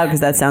say it out loud because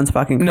that sounds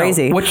fucking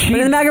crazy. But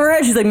in the back of her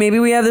head, she's like, maybe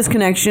we have this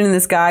connection, and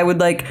this guy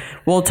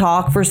we'll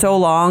talk for so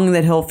long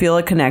that he'll feel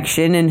a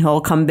connection and he'll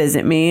come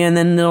visit me, and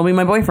then it'll be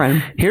my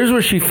boyfriend. Here's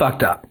where she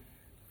fucked up.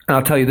 And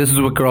I'll tell you, this is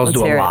what girls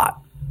do a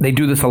lot. They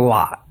do this a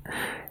lot.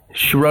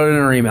 She wrote it in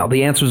her email.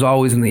 The answer is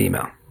always in the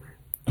email.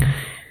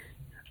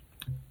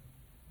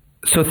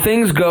 So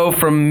things go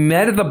from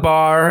met at the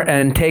bar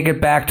and take it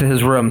back to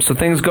his room. So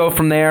things go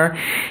from there,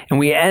 and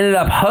we ended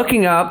up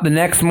hooking up. The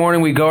next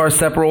morning, we go our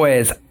separate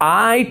ways.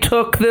 I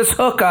took this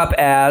hookup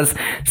as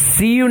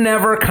see you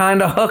never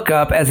kind of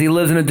hookup, as he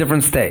lives in a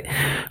different state.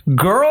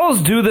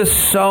 Girls do this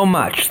so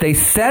much. They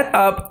set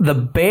up the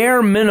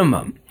bare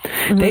minimum.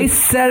 Mm-hmm. They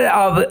set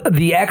up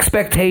the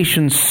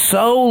expectation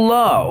so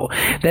low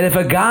that if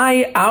a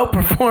guy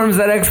outperforms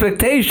that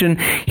expectation,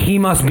 he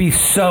must be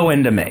so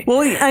into me.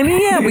 Well, I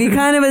mean, yeah, we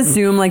kind of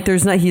assume like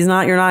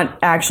you're not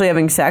actually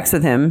having sex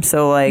with him.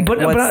 So like,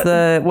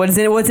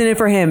 what's in it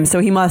for him? So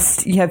he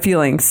must have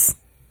feelings.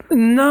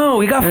 No,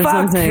 he got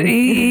fucked.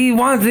 He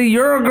wants.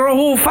 You're a girl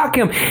who will fuck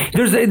him.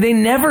 They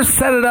never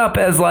set it up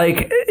as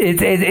like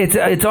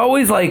it's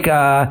always like.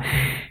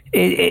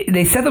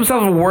 They set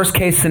themselves a worst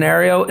case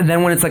scenario, and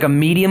then when it's like a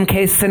medium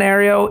case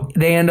scenario,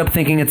 they end up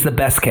thinking it's the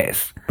best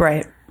case.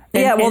 Right.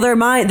 They're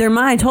my.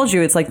 I told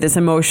you it's like this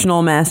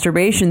emotional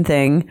masturbation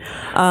thing,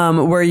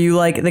 where you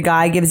like the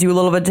guy gives you a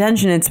little bit of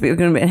attention.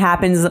 It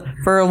happens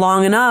for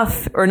long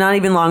enough, or not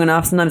even long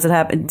enough. Sometimes it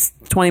happens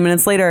 20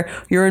 minutes later.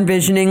 You're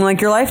envisioning like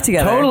your life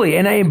together.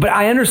 Totally, but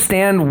I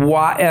understand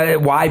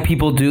why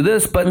people do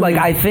this, but like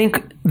I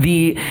think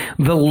the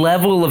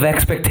level of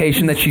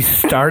expectation that she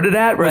started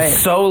at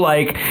was so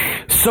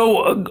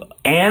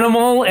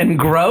animal and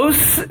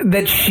gross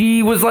that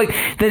she was like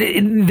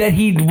that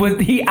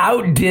he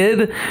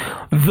outdid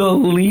the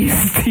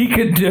least he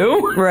could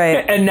do,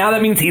 right? And now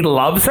that means he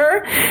loves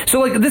her.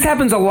 So like this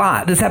happens a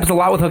lot. This happens a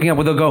lot with hooking up.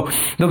 Where they'll go,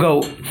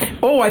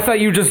 oh, I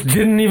thought you just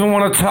didn't even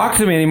want to talk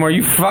to me anymore.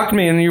 You fucked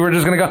me, and you were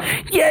just gonna go,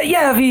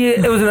 yeah.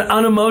 It was an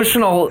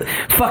unemotional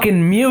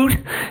fucking mute.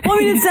 Well, I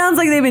mean, it sounds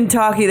like they've been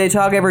talking. They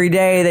talk every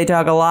day. They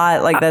talk a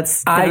lot. Like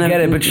that's. I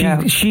get it, but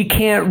she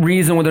can't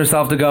reason with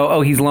herself to go,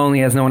 oh, he's lonely,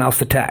 he has no one else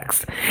to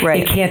text.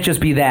 Right. It can't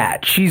just be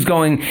that. She's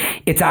going,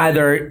 it's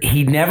either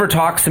he never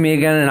talks to me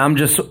again, and I'm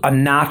just a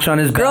notch on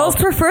his belt. Girls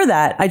prefer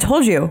that. I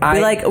told you.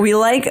 We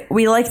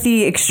like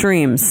the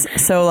extremes.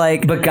 So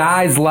like, but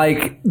guys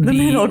like the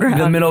middle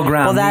ground. The middle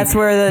ground. Well, that's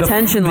where the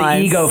tension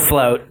lies. The ego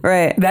float.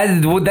 Right.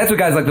 That's what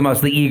guys like the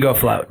most. The ego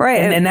float.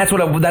 Right. And that's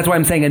why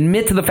I'm saying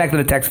admit to the fact that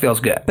a text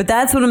feels good. But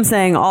that's what I'm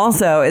saying.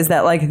 Also, is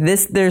that like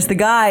this? There's the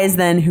guys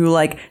then who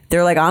like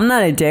they're like, I'm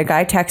not a dick.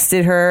 I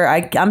texted her.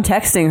 I'm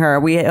texting her.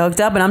 We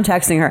hooked up and I'm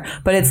texting her.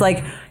 But it's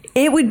like,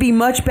 it would be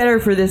much better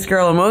for this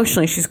girl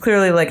emotionally. She's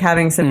clearly like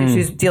having some,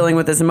 she's dealing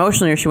with this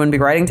emotionally, or she wouldn't be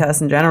writing to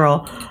us in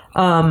general.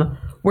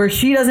 Where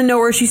she doesn't know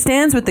where she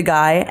stands with the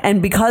guy,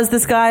 and because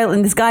this guy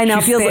now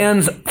she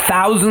stands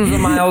thousands of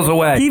miles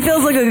away. He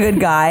feels like a good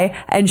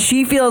guy, and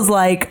she feels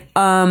like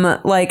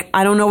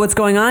I don't know what's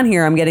going on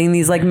here. I'm getting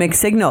these like mixed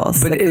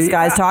signals. But this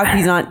guy's talking.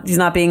 He's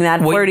not being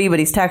that flirty, but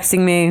he's texting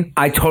me.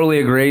 I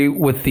totally agree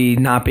with the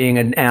not being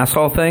an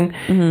asshole thing.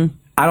 Mm-hmm.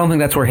 I don't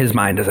think that's where his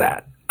mind is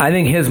at. I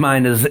think his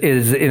mind is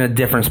in a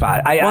different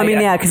spot.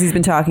 Because he's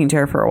been talking to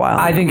her for a while.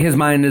 I think his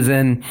mind is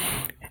in,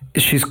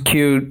 she's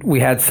cute, we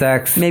had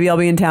sex. Maybe I'll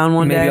be in town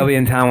one day. Maybe I'll be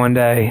in town one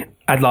day.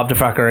 I'd love to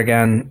fuck her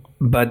again,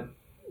 but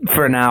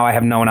for now I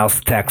have no one else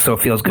to text, so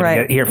it feels good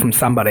to hear from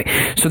somebody.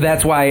 So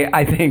that's why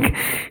I think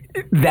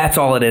that's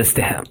all it is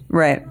to him.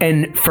 Right.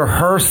 And for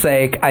her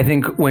sake, I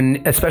think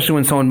especially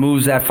when someone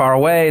moves that far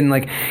away and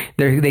like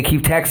they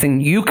keep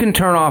texting, you can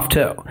turn off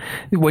too.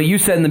 What you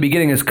said in the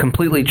beginning is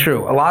completely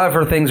true. A lot of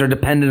her things are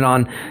dependent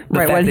on the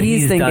fact what that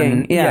he's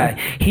thinking. Yeah.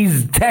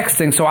 He's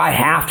texting, so I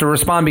have to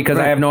respond because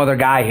I have no other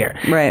guy here.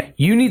 Right.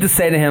 You need to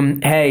say to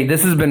him, hey,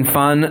 this has been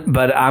fun,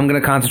 but I'm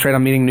going to concentrate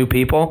on meeting new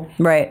people.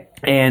 Right.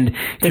 And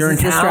if you're in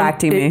town,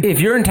 distracting me. If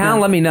you're in town,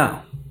 let me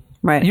know.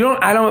 Right.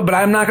 But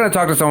I'm not going to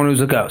talk to someone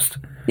who's a ghost.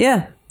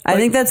 Yeah. I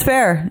think that's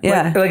fair.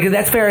 Yeah. Like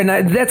that's fair. And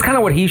that's kind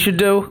of what he should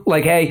do.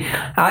 Like, hey,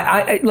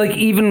 I like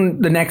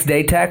even the next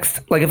day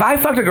text. Like if I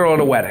fucked a girl at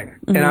a wedding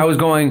and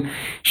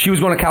she was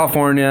going to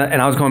California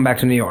and I was going back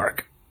to New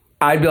York,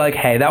 I'd be like,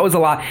 hey, that was a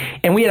lot.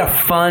 And we had a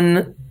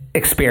fun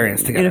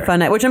experience together. In a fun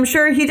night, which I'm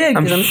sure he did.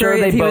 Because I'm sure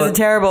if he was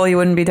terrible, he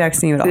wouldn't be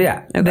texting you at all.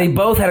 Yeah. Okay. They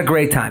both had a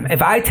great time.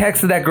 If I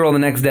texted that girl the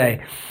next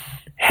day,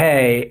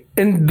 hey,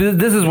 and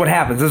this is what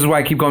happens. This is why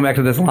I keep going back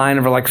to this line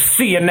of like,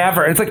 see you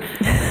never. And it's like,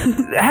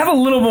 have a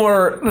little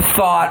more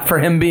thought for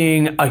him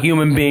being a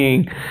human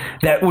being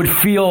that would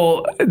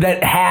that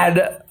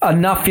had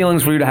enough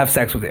feelings for you to have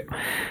sex with you.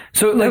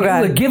 So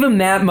like give him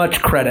that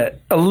much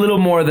credit, a little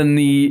more than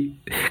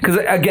because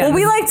again. Well,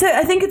 we like to.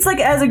 I think it's like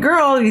as a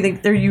girl, you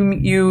think you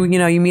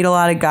meet a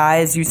lot of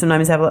guys. You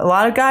sometimes have a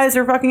lot of guys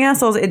are fucking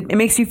assholes. It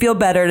makes you feel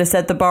better to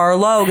set the bar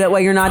low. That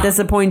way, you're not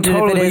disappointed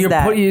if it is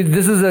that.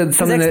 This is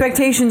something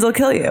expectations will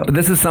kill you.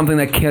 This is something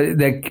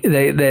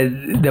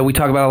that we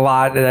talk about a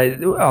lot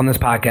on this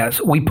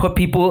podcast. We put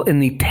people in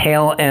the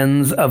tail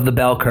ends of the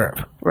bell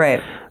curve.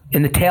 Right.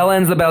 In the tail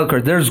ends of the bell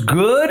curve, there's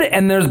good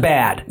and there's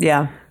bad.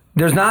 Yeah.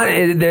 There's not,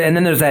 and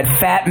then there's that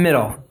fat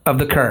middle of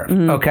the curve.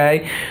 Mm-hmm.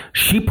 Okay,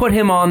 she put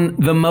him on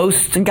the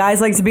most. And guys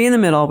like to be in the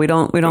middle. We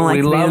don't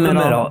like to be in the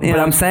middle. Yeah.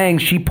 But I'm saying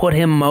she put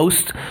him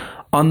most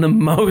on the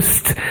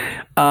most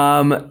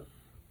dickish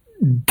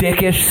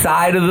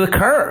side of the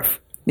curve.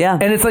 Yeah.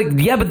 And it's like,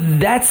 yeah, but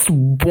that's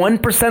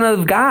 1%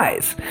 of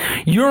guys.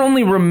 You're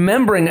only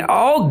remembering,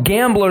 all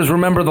gamblers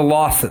remember the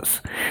losses.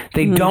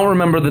 They don't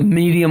remember the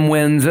medium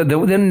wins.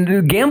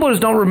 Then gamblers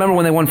don't remember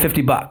when they won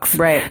 $50.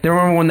 Right. They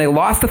remember when they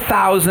lost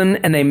 1,000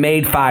 and they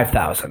made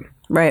 5,000.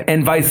 Right.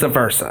 And vice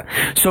versa.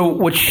 So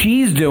what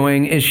she's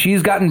doing is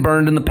she's gotten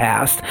burned in the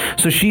past.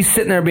 So she's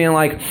sitting there being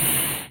like,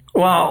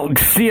 well,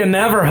 see you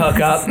never hook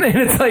up. And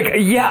it's like,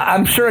 yeah,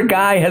 I'm sure a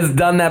guy has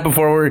done that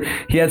before where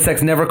he had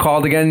sex, never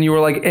called again. And you were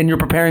like, and you're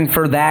preparing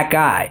for that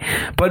guy.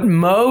 But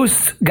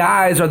most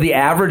guys are the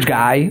average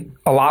guy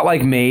a lot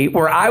like me,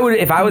 where I would,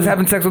 if I was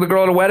having sex with a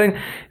girl at a wedding,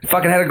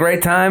 fucking had a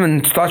great time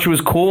and thought she was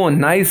cool and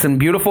nice and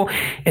beautiful,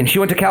 and she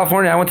went to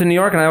California, I went to New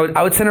York, and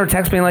I would send her a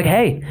text being like,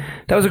 hey,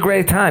 that was a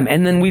great time.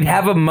 And then we'd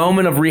have a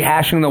moment of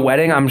rehashing the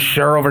wedding, I'm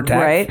sure, over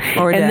text. Right.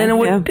 Or and then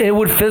it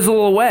would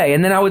fizzle away.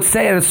 And then I would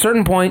say at a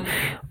certain point,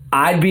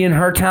 I'd be in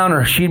her town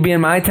or she'd be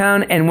in my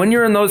town. And when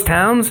you're in those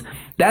towns,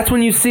 that's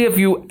when you see if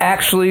you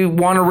actually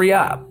want to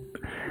re-up.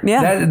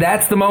 Yeah.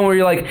 That's the moment where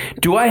you're like,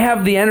 do I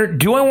have the energy?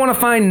 Do I want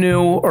to find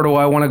new, or do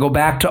I want to go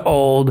back to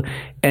old?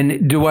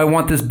 And do I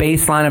want this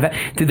baseline of,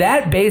 did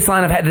that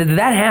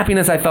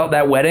happiness I felt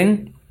that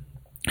wedding,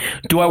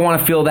 do I want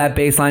to feel that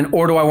baseline,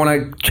 or do I want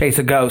to chase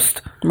a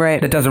ghost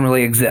that doesn't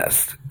really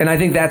exist? And I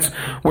think that's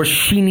where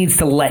she needs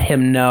to let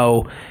him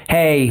know,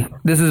 hey,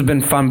 this has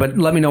been fun, but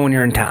let me know when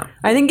you're in town.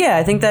 I think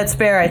that's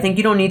fair. I think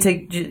you don't need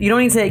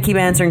to keep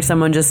answering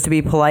someone just to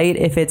be polite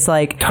if it's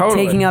like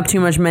taking up too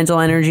much mental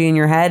energy in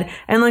your head.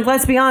 And like,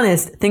 let's be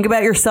honest, think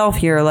about yourself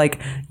here. Like,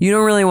 you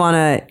don't really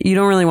want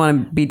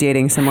to be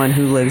dating someone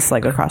who lives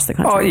like across the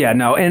country. Oh yeah,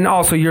 no. And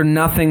also, you're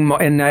nothing,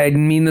 and I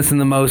mean this in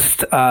the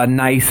most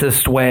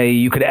nicest way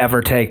you could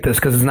ever take this,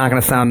 because it's not going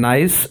to sound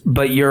nice,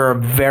 but you're a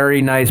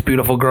very nice,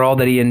 beautiful girl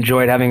that he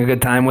enjoyed having a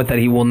good time with, that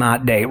he will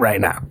not date right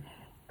now.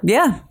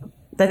 Yeah.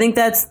 I think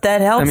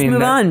that helps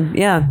move on.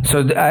 Yeah.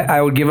 So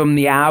I would give him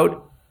the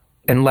out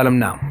and let him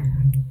know.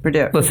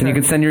 Listen, you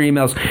can send your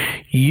emails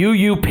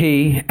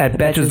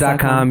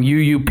uup@betches.com,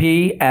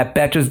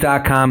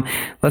 uup@betches.com.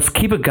 Let's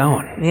keep it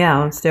going.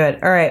 Yeah, let's do it.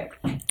 All right.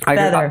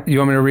 You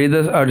want me to read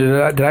this? Oh,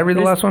 did I read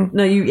the last one?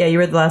 No, you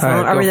read the last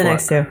one. I'll read the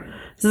next two.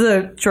 This is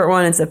a short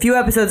one. It's a few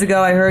episodes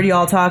ago. I heard you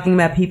all talking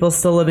about people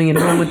still living at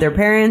home with their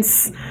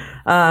parents.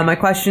 My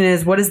question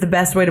is, what is the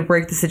best way to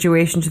break the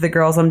situation to the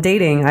girls I'm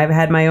dating? I've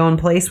had my own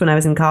place when I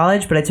was in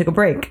college, but I took a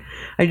break.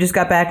 I just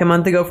got back a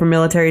month ago from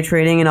military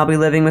training, and I'll be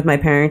living with my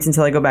parents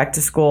until I go back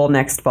to school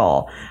next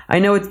fall. I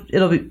know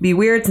it'll be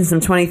weird since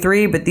I'm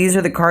 23, but these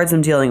are the cards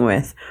I'm dealing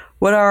with.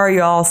 What are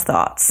y'all's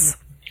thoughts?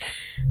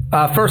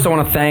 First, I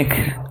want to thank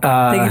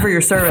you for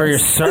your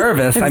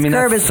service. I mean,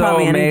 that's so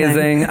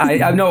amazing.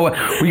 I know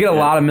we get a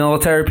lot of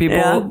military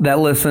people that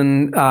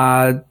listen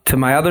to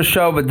my other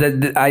show,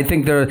 but I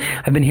think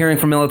I've been hearing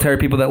from military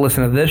people that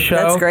listen to this show.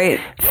 That's great.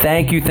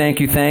 Thank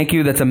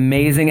you. That's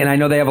amazing. And I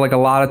know they have like a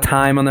lot of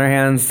time on their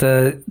hands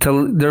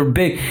they're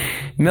big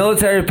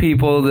military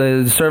people.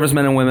 The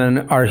servicemen and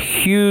women are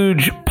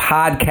huge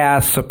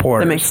podcast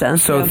supporters. That makes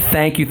sense. So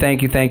thank you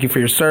for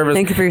your service.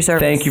 Thank you for your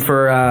service. Thank you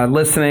for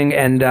listening.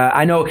 And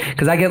I know,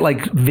 because I get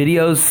like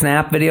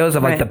snap videos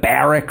of like the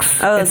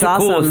barracks. Oh, that's it's the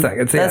awesome. coolest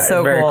thing. It's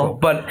so very cool.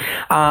 But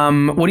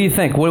what do you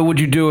think? What would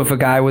you do if a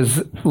guy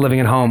was living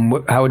at home?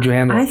 How would you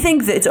handle it? I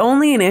think that it's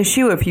only an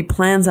issue if he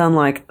plans on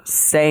like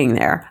staying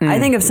there. I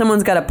think if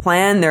someone's got a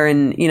plan, they're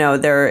in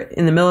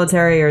the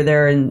military, or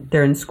they're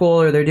in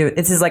school, or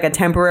this is like a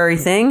temporary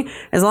thing.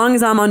 As long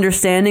as I'm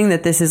understanding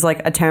that this is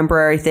like a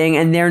temporary thing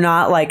and they're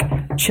not like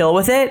chill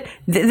with it.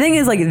 The thing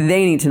is, like,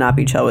 they need to not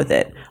be chill with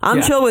it.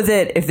 I'm chill with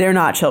it if they're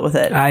not chill with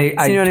it.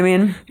 You know what I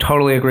mean?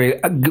 Totally agree.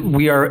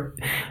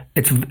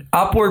 It's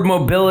upward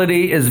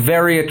mobility is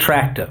very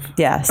attractive.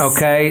 Yes.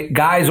 Okay,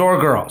 guys or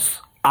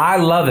girls. I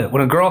love it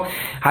when a girl.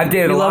 I've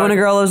dated. You love when a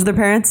girl lives with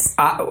their parents.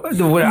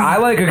 I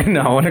like a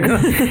no. When a girl,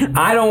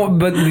 I don't.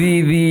 But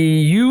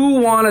you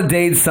want to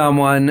date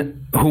someone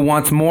who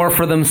wants more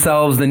for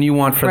themselves than you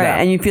want for them.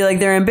 And you feel like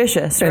they're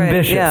ambitious. Right?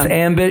 Ambitious. Yeah.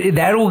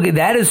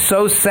 That is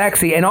so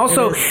sexy. And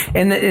also,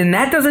 and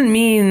that doesn't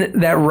mean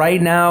that right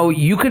now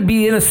you could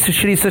be in a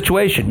shitty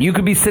situation. You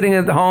could be sitting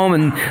at home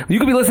and you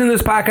could be listening to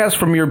this podcast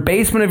from your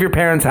basement of your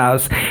parents'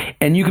 house,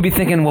 and you could be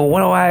thinking, well,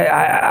 what do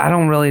I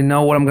don't really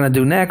know what I'm going to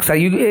do next.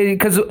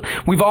 Because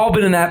we've all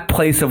been in that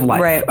place of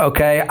life. Right.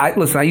 Okay.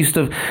 I used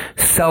to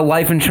sell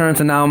life insurance,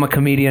 and now I'm a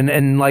comedian.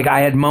 And like, I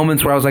had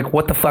moments where I was like,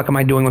 what the fuck am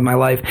I doing with my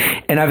life?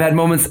 And I've had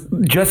moments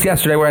just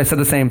yesterday where I said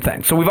the same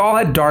thing. So we've all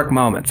had dark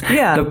moments.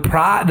 Yeah.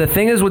 The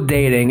thing is with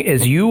dating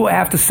is you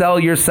have to sell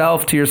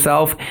yourself to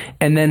yourself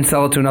and then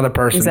sell it to another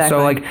person. Exactly.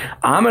 So like,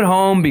 I'm at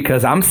home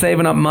because I'm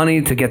saving up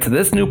money to get to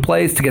this new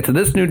place, to get to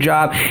this new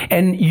job,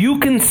 and you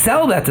can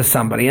sell that to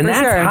somebody, and that's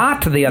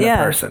hot to the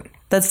other person.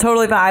 That's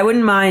totally fine. I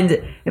wouldn't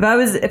mind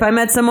if I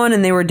met someone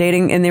and they were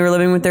dating and they were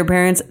living with their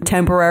parents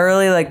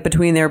temporarily, like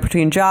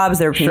between jobs,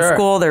 they're between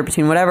school, they're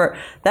between whatever.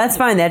 That's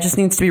fine. That just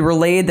needs to be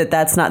relayed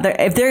that's not there.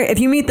 If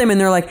you meet them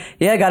and they're like,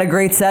 yeah, I got a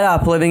great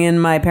setup living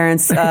in my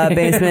parents'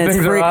 basement.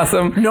 Things are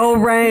awesome. No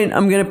rent.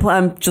 I'm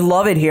just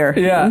love it here.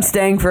 Yeah. I'm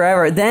staying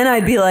forever. Then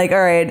I'd be like,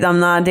 all right, I'm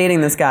not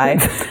dating this guy.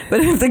 But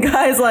if the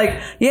guy's like,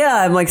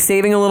 yeah, I'm like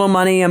saving a little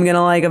money, I'm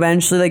gonna like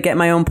eventually like get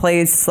my own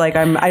place. Like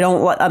I'm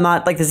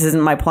not like, this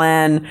isn't my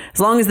plan.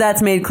 As long as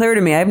that's made clear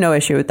to me, I have no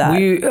issue with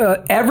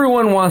that.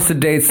 Everyone wants to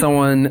date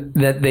someone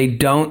that they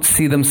don't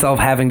see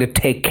themselves having to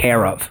take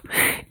care of.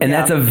 And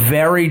that's a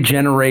very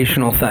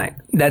generational thing.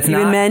 That's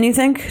Even men, you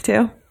think,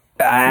 too?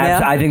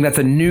 I think that's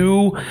a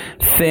new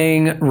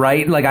thing,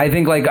 right? I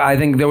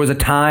think there was a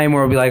time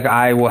where it'd be like,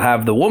 I will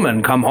have the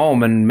woman come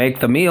home and make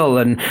the meal,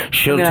 and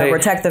she'll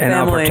protect the family.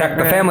 I'll protect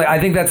the family. I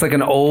think that's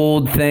an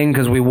old thing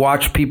because we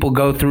watch people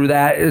go through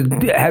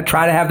that,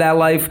 try to have that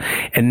life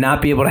and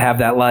not be able to have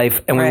that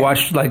life, and we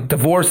watch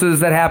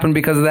divorces that happen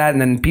because of that,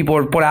 and then people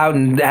are put out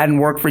and hadn't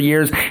worked for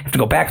years, have to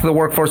go back to the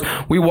workforce.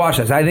 We watch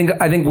this. I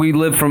think we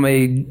live from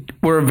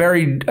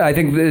I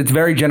think it's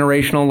very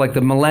generational.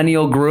 The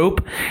millennial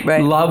group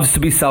loves to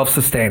be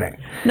self-sustaining.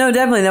 No,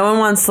 definitely. No one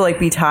wants to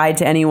be tied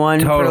to anyone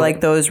for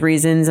those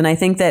reasons. And I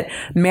think that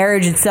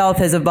marriage itself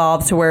has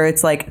evolved to where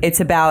it's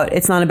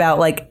it's not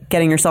about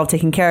getting yourself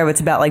taken care of.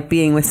 It's about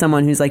being with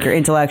someone who's your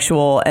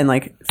intellectual and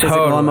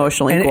physical,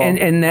 emotional equal.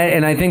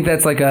 And I think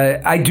that's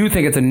I do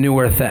think it's a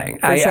newer thing.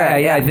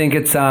 I think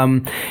it's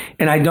and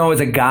I know as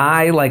a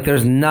guy,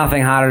 there's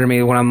nothing hotter to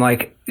me when I'm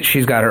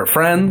she's got her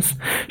friends,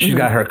 she's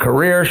got her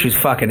career, she's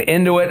fucking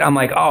into it. I'm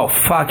oh,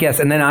 fuck yes.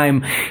 And then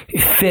I'm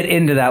fit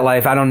into that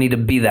life. I don't need to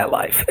be that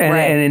life.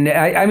 And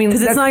I mean,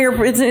 because it's not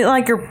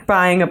you're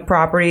buying a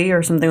property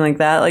or something like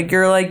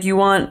that. You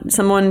want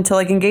someone to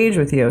engage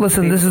with you.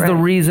 Listen, this is the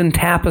reason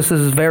tapas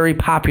is very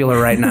popular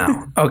right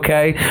now.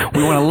 Okay.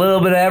 We want a little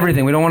bit of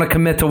everything. We don't want to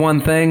commit to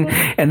one thing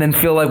and then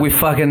feel we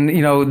fucking,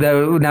 now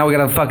we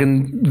got to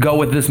fucking go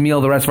with this meal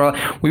the rest of our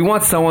life. We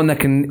want someone that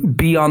can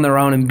be on their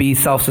own and be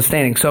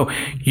self-sustaining. So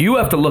you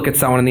have to look at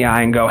someone in the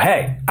eye and go,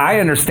 hey,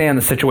 I understand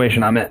the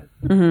situation I'm in.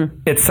 Mm-hmm.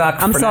 It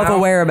sucks. I'm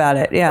self-aware about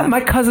it. Yeah.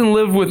 My cousin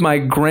lived with my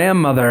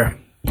grandmother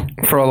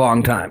for a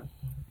long time.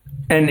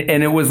 And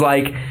it was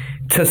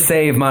to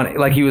save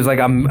money. He was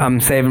I'm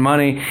saving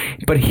money.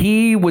 But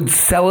he would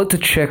sell it to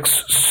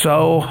chicks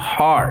so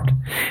hard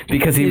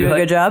because he'd do a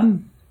good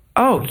job.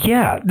 Oh,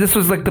 yeah. This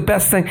was the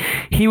best thing.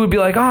 He would be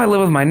oh, I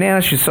live with my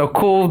Nana. She's so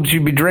cool.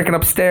 She'd be drinking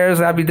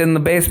upstairs. I'd be in the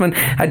basement.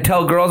 I'd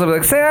tell girls, I'd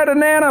be say hi to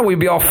Nana. We'd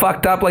be all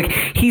fucked up.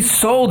 He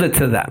sold it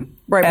to them.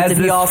 Right, but did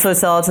he also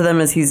sell it to them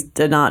as he's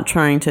not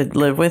trying to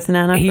live with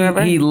Nana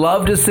forever? He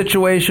loved his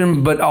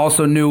situation, but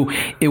also knew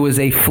it was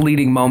a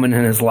fleeting moment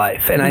in his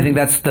life. And I think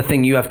that's the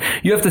thing you have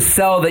to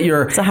sell that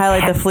you're... To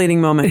highlight the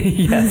fleeting moment.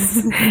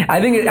 Yes. I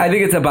think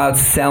it's about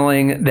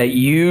selling that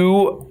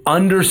you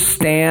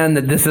understand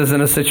that this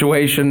isn't a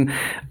situation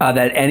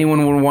that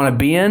anyone would want to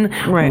be in,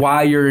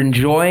 why you're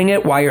enjoying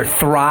it, why you're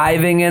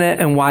thriving in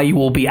it, and why you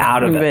will be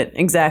out of it.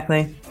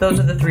 Exactly. Those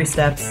are the 3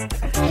 steps.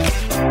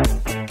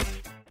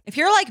 If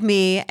you're like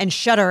me and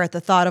shudder at the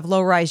thought of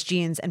low-rise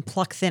jeans and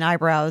pluck-thin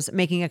eyebrows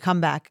making a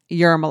comeback,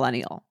 you're a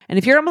millennial. And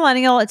if you're a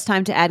millennial, it's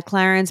time to add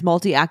Clarins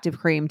Multi-Active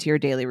Cream to your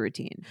daily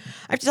routine.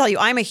 I have to tell you,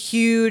 I'm a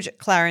huge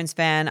Clarins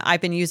fan.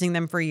 I've been using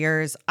them for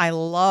years. I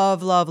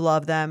love, love,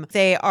 love them.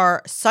 They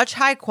are such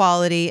high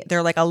quality. They're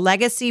a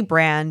legacy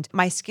brand.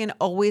 My skin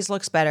always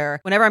looks better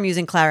whenever I'm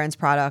using Clarins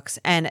products,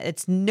 and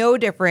it's no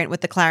different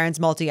with the Clarins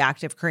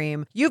Multi-Active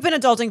Cream. You've been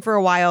adulting for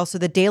a while, so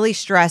the daily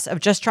stress of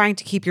just trying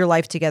to keep your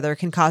life together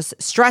can cause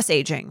stress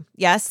aging.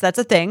 Yes, that's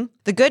a thing.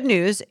 The good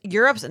news,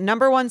 Europe's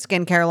 #1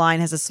 skincare line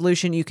has a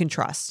solution you can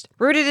trust.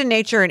 Rooted in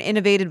nature and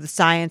innovated with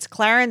science,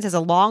 Clarins has a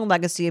long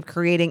legacy of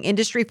creating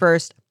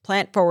industry-first,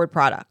 plant-forward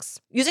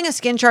products. Using a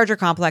skin charger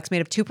complex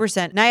made of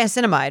 2%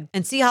 niacinamide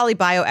and sea holly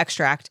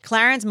bioextract,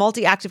 Clarins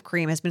Multi-Active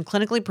Cream has been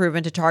clinically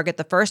proven to target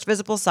the first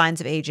visible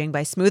signs of aging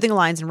by smoothing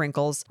lines and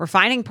wrinkles,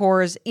 refining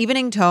pores,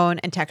 evening tone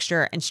and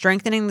texture, and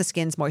strengthening the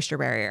skin's moisture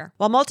barrier.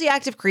 While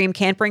Multi-Active Cream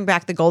can't bring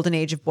back the golden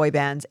age of boy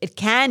bands, it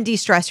can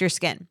de-stress your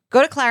skin.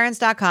 Go to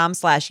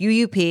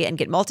clarins.com/UUP and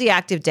get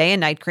Multi-Active Day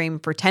and Night Cream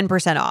for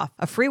 10% off,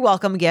 a free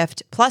welcome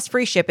gift, plus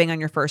free shipping on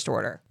your first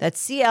order.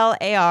 That's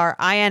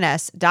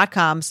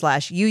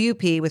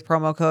clarins.com/UUP with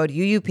promo code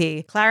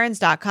UUP,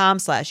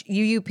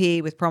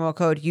 clarins.com/UUP with promo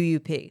code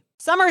UUP.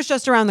 Summer is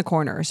just around the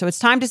corner, so it's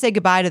time to say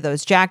goodbye to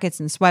those jackets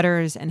and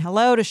sweaters and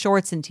hello to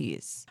shorts and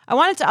tees. I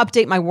wanted to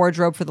update my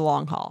wardrobe for the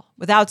long haul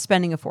without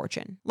spending a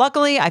fortune.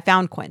 Luckily, I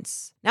found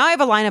Quince. Now I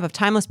have a lineup of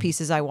timeless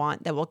pieces I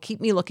want that will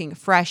keep me looking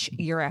fresh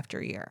year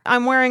after year.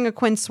 I'm wearing a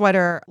Quince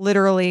sweater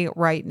literally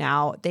right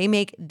now. They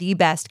make the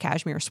best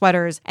cashmere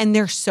sweaters and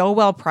they're so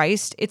well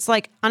priced. It's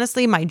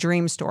honestly my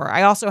dream store.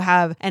 I also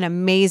have an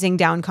amazing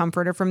down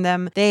comforter from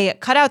them. They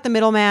cut out the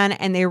middleman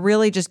and they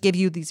really just give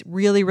you these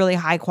really, really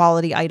high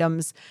quality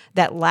items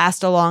that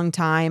last a long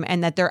time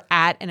and that they're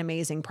at an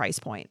amazing price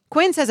point.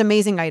 Quince has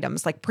amazing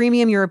items like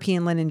premium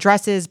European linen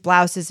dresses,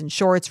 blouses, and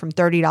shorts from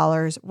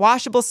 $30,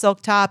 washable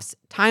silk tops,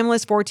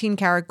 timeless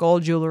 14-karat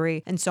gold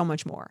jewelry, and so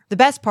much more. The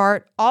best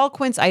part, all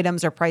Quince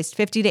items are priced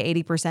 50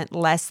 to 80%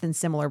 less than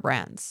similar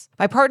brands.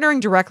 By partnering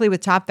directly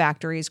with top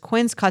factories,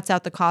 Quince cuts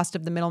out the cost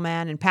of the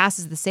middleman and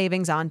passes the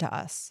savings on to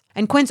us.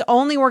 And Quince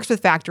only works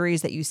with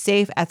factories that use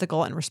safe,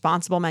 ethical, and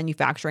responsible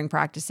manufacturing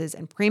practices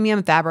and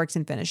premium fabrics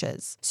and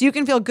finishes, so you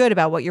can feel good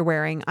about what you're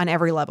wearing on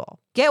every level.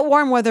 Get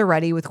warm weather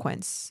ready with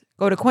Quince.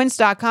 Go to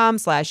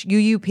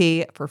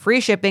quince.com/UUP for free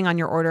shipping on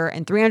your order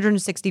and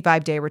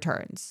 365-day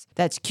returns.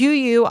 That's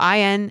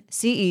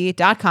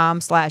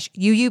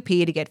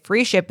QUINCE.com/UUP to get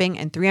free shipping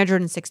and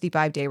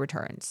 365-day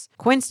returns.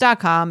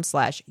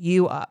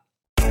 Quince.com/UUP.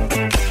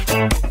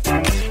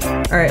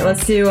 All right,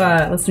 let's do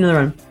another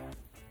one.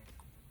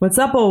 What's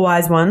up, old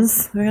wise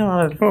ones? We got a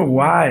lot of... Oh,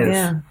 wise.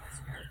 Yeah.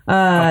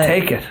 I'll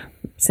take it.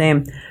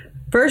 Same.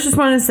 First, just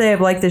wanted to say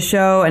I've liked the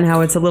show and how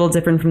it's a little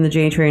different from the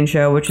J-Train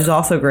show, which is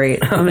also great.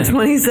 I'm a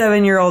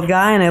 27-year-old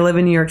guy and I live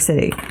in New York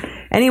City.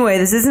 Anyway,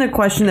 this isn't a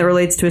question that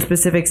relates to a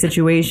specific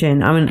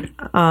situation I'm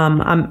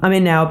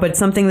in now, but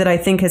something that I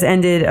think has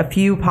ended a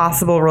few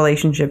possible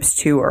relationships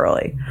too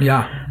early.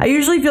 Yeah. I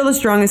usually feel the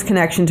strongest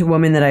connection to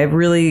women that I have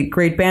really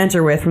great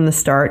banter with from the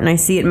start, and I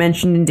see it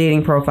mentioned in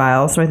dating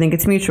profiles, so I think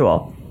it's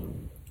mutual.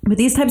 But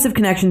these types of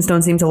connections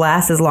don't seem to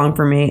last as long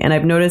for me, and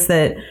I've noticed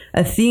that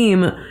a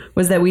theme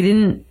was that we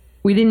didn't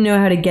know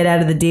how to get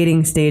out of the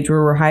dating stage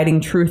where we're hiding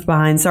truth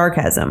behind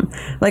sarcasm.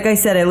 Like I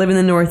said, I live in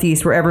the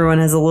Northeast where everyone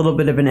has a little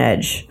bit of an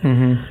edge.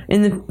 Mm-hmm.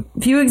 In the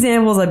few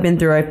examples I've been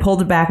through, I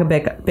pulled back a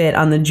bit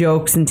on the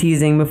jokes and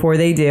teasing before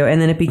they do,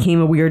 and then it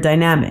became a weird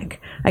dynamic.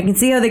 I can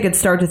see how they could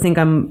start to think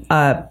I'm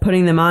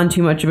putting them on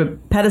too much of a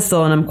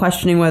pedestal, and I'm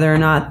questioning whether or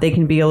not they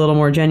can be a little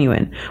more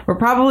genuine. We're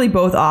probably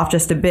both off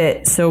just a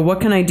bit, so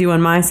what can I do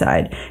on my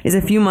side? Is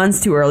a few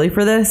months too early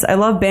for this? I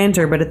love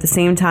banter, but at the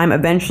same time,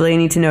 eventually I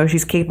need to know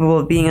she's capable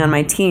of being on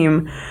my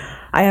team.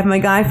 I have my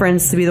guy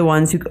friends to be the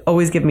ones who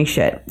always give me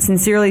shit.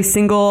 Sincerely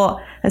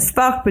single as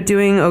fuck, but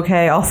doing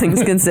okay, all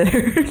things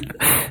considered.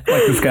 I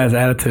like this guy's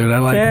attitude. I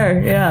like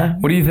it. Yeah.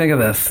 What do you think of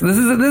this? This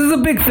is a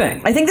big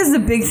thing. I think this is a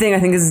big thing. I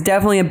think this is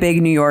definitely a big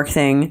New York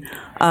thing.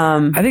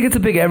 I think it's a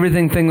big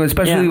everything thing,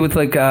 especially with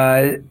like...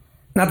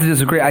 not to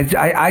disagree,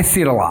 I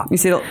see it a lot. You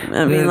see it?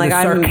 I mean,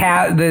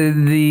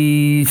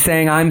 the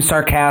saying I'm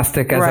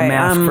sarcastic as a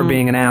mask for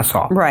being an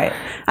asshole. Right.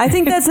 I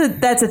think that's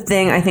a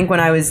thing. I think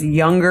when I was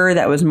younger,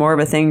 that was more of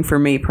a thing for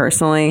me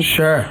personally.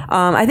 Sure.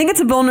 I think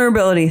it's a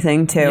vulnerability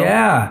thing too.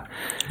 Yeah.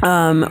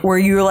 Where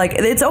you're like,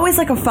 it's always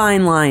like a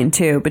fine line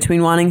too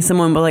between wanting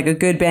someone with like a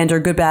good banter,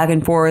 good back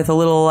and forth, a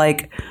little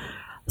like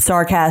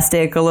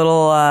sarcastic, a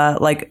little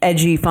like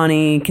edgy,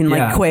 funny,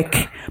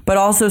 quick, but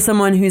also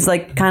someone who's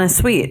like kind of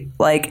sweet,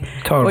 like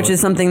totally. Which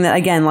is something that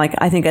again, like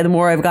I think the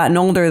more I've gotten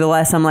older, the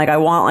less I'm like I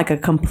want like a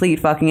complete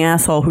fucking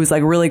asshole who's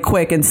like really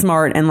quick and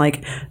smart and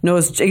like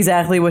knows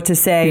exactly what to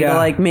say to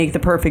like make the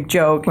perfect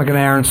joke, like an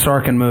Aaron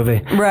Sorkin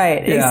movie,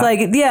 right? It's like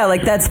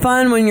like that's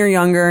fun when you're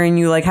younger and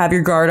you like have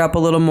your guard up a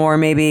little more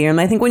maybe,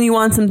 and I think when you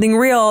want something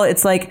real,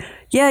 it's like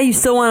you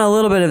still want a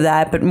little bit of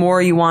that, but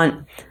more you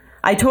want.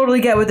 I totally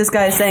get what this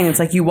guy is saying. It's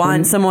like you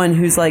want someone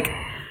who's like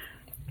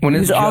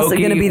who's also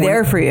going to be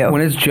there for you.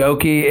 When it's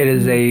jokey, it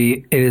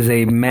is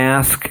a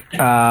mask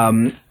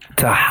to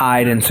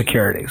hide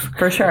insecurities.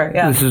 For sure,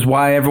 yeah. This is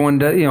why everyone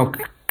does.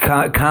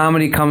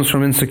 Comedy comes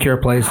from insecure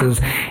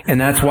places,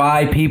 and that's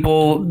why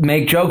people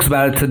make jokes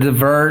about it to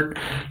divert,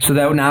 so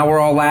that now we're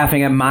all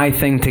laughing at my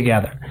thing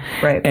together.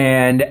 Right.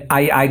 And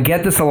I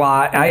get this a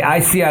lot. I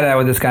see eye to eye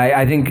with this guy.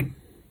 I think.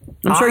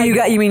 I'm sure you're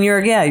a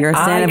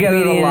stand-up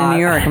comedian in New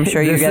York. I'm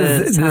sure you get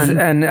it.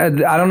 And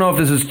I don't know if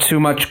this is too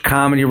much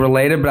comedy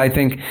related, but I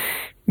think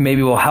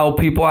maybe will help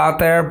people out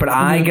there. But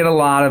I get a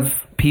lot of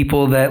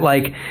people that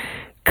like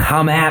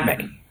come at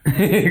me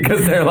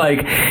because they're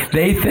like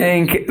they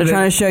think they're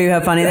trying to show you how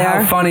funny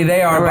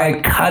they are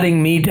by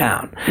cutting me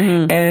down,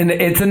 and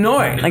it's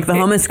annoying. Like the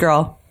hummus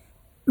girl.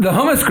 The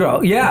hummus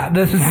girl, yeah.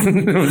 This is,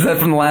 was that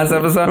from the last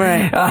episode?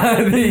 Right.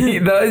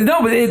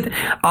 No, but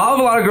I'll have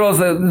a lot of girls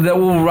that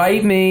will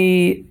write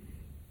me,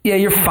 yeah,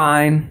 you're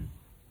fine.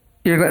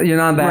 You're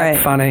not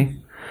that funny.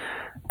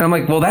 And I'm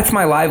like, well, that's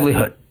my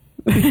livelihood.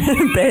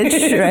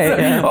 Bitch. Right.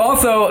 Yeah.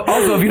 Also,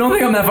 if you don't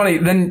think I'm that funny,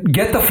 then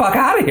get the fuck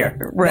out of here.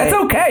 Right. That's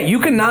okay. You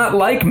can not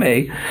like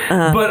me,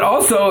 but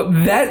also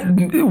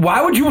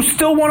why would you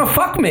still want to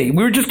fuck me?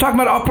 We were just talking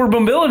about upward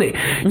mobility.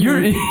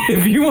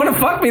 If you want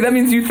to fuck me, that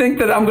means you think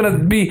that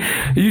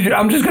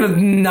I'm just gonna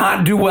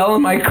not do well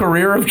in my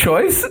career of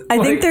choice.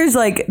 I think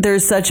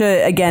there's such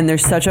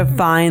a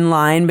fine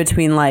line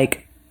between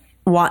like.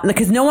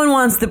 Because no one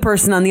wants the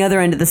person on the other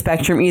end of the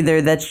spectrum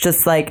either that's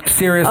just like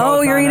serious.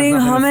 Oh, you're eating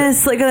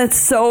hummus? Like that's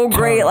so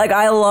great. Like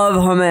I love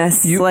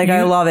hummus.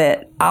 I love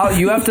it.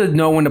 You have to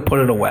know when to put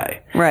it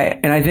away. Right.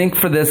 And I think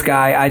for this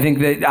guy, I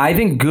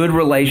think good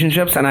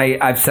relationships, and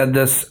I've said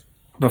this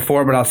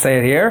before, but I'll say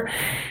it here.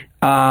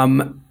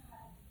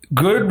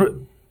 Good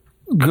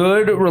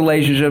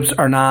relationships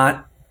are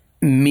not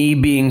me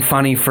being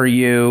funny for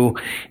you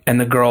and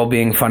the girl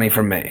being funny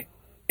for me.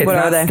 It's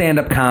not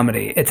stand-up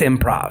comedy. It's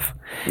improv.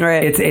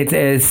 Right.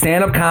 It's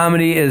stand-up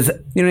comedy is...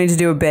 You don't need to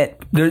do a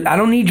bit. I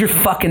don't need your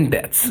fucking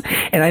bits.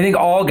 And I think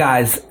all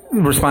guys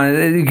respond,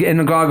 and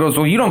the girl goes,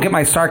 well, you don't get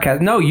my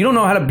sarcasm. No, you don't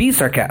know how to be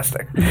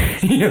sarcastic.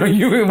 It's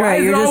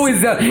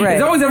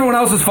always everyone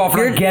else's fault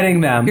for not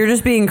getting them. You're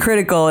just being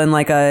critical in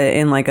like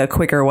a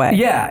quicker way.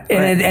 Yeah.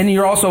 And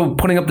you're also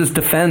putting up this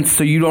defense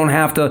so you don't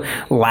have to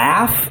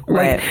laugh.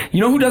 Right. Like,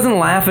 you know who doesn't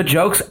laugh at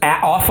jokes?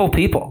 Awful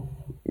people.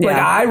 Like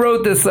I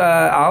wrote this,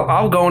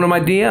 I'll go into my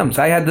DMs.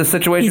 I had this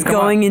situation. He's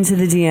going into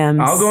the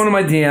DMs. I'll go into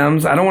my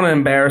DMs. I don't want to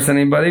embarrass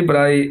anybody, but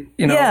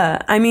Yeah,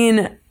 I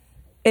mean,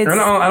 I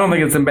don't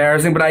think it's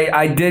embarrassing, but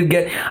I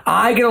get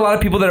a lot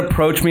of people that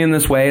approach me in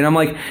this way, and I'm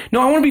like,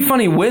 no, I want to be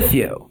funny with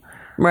you.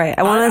 Right.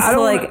 I want us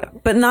to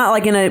like, but not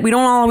like in a. We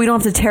don't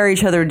have to tear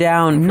each other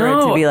down for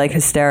it to be like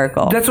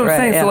hysterical. That's what I'm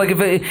saying. Yeah. So like,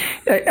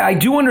 if I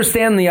do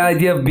understand the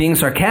idea of being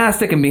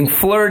sarcastic and being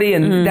flirty,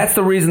 and that's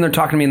the reason they're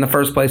talking to me in the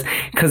first place,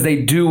 because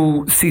they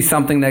do see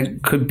something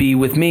that could be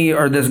with me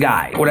or this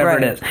guy, whatever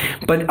it is.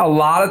 But a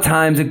lot of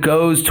times it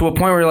goes to a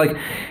point where you're like,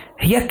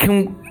 yeah, I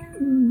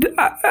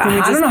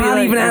don't know how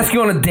to even ask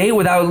you on a date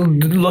without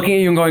looking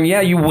at you and going,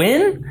 yeah, you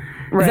win?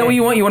 Is that what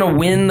you want? You want to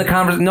win the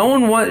conversation? No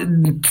one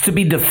wants to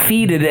be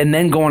defeated and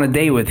then go on a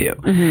date with you.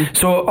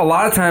 So a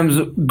lot of times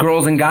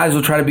girls and guys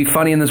will try to be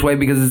funny in this way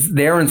because it's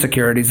their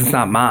insecurities. It's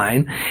not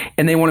mine.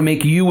 And they want to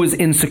make you as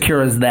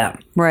insecure as them.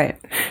 Right.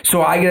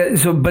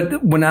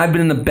 But when I've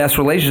been in the best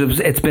relationships,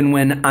 it's been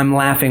when I'm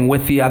laughing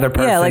with the other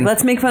person. Yeah, like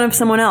let's make fun of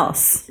someone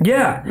else.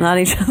 Yeah. Not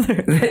each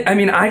other. I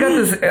mean, I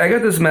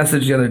got this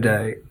message the other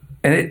day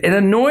and it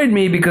annoyed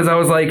me because I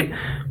was like,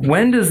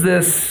 when does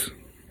this...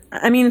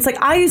 I mean, it's like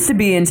I used to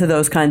be into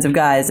those kinds of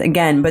guys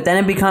again, but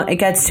then it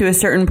gets to a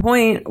certain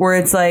point where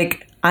it's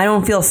like I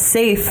don't feel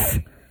safe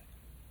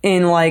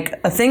in like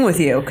a thing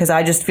with you because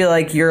I just feel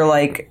like you're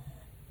like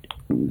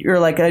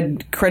a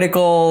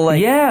critical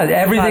like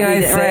everything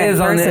I say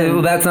is on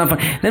the, that's not fun.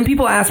 Then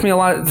people ask me a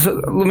lot. So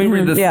let me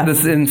read this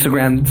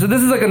Instagram. So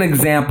this is like an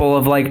example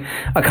of like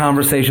a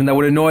conversation that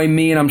would annoy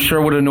me and I'm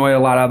sure would annoy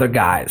a lot of other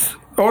guys.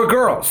 Or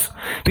girls.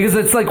 Because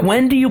it's like,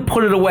 when do you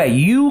put it away?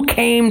 You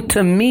came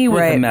to me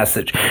with a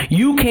message.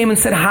 You came and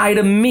said hi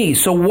to me.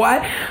 So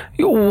what?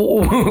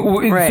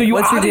 So you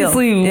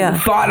obviously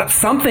thought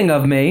something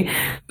of me.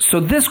 So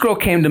this girl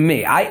came to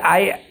me.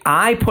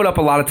 I put up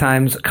a lot of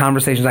times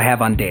conversations I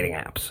have on dating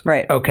apps.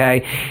 Right.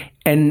 Okay?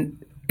 And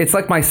it's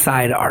like my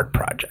side art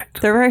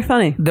project. They're very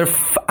funny.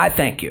 I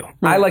thank you.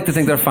 I like to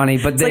think they're funny,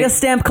 but it's like a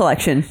stamp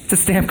collection. It's a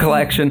stamp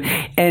collection.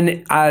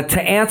 And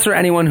to answer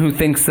anyone who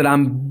thinks that I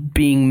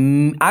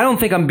don't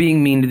think I'm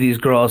being mean to these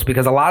girls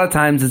because a lot of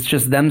times it's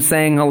just them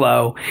saying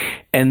hello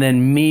and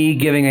then me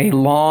giving a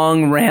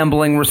long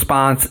rambling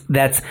response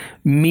that's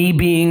me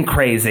being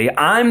crazy.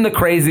 I'm the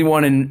crazy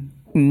one in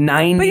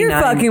 99. But you're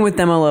fucking with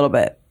them a little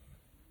bit.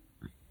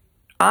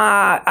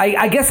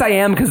 I guess I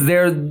am because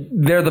they're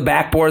the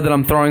backboard that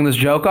I'm throwing this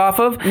joke off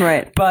of.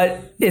 Right. But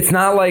it's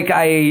not like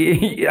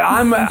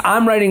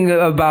I'm writing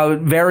about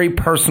very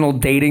personal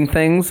dating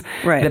things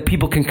that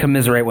people can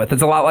commiserate with.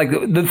 It's a lot like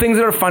the things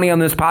that are funny on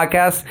this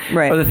podcast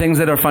are the things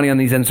that are funny on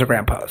these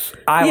Instagram posts.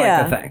 I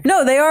like to think.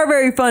 No, they are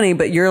very funny,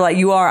 but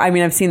I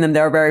mean, I've seen them.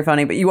 They're very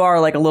funny, but you are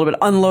like a little bit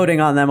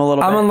unloading on them a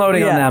little bit. I'm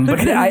unloading on them,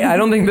 but I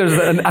don't think there's...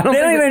 they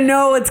don't even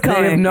know what's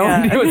coming. They have no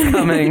idea what's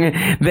coming.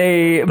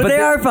 But they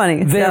are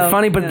funny. They're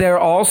funny, but they're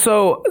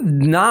also...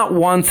 Not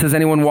once has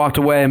anyone walked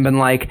away and been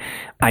like,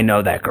 I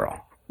know that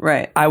girl.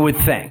 Right. I would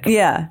think.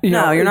 Yeah.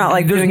 You're not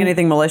like doing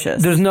anything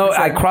malicious. There's no,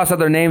 I cross out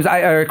their names.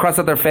 I cross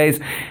out their face.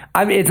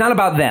 I mean, it's not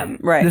about them.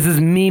 Right. This is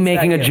me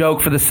making a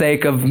joke for the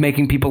sake of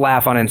making people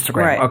laugh on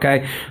Instagram. Right.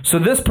 Okay. So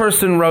this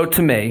person wrote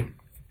to me,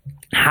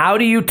 how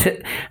do you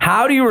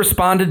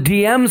respond to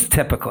DMs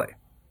typically?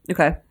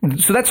 Okay.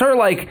 So that's her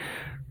like.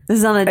 This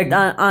is on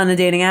a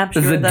dating app?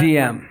 This is a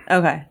DM.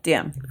 Okay.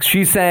 DM.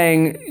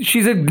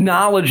 She's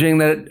acknowledging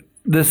that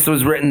this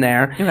was written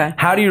there. Okay.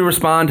 How do you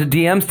respond to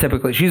DMs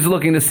typically? She's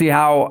looking to see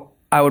how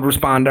I would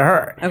respond to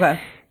her. Okay.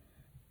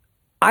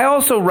 I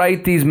also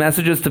write these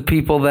messages to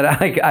people that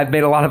I've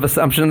made a lot of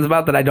assumptions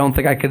about that I don't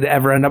think I could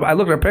ever end up. I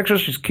looked at her picture.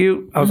 She's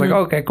cute. I was like,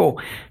 okay, cool.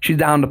 She's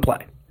down to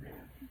play.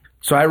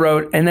 So I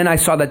wrote, and then I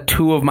saw that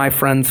 2 of my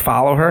friends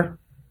follow her.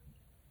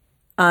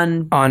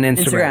 On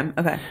Instagram.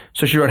 Okay.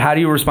 So she wrote, how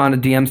do you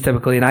respond to DMs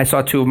typically? And I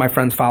saw 2 of my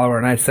friends follow her.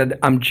 And I said,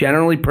 I'm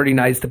generally pretty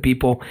nice to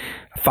people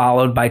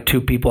followed by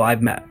 2 people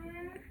I've met.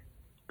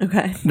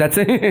 Okay. That's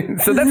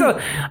it. So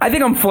I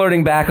think I'm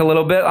flirting back a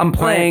little bit. I'm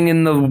playing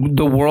in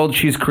the world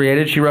she's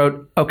created. She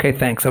wrote, okay,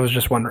 thanks. I was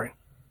just wondering.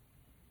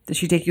 Did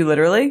she take you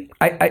literally?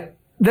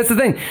 That's the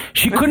thing.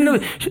 She couldn't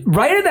have,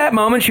 right at that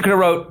moment, she could have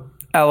wrote,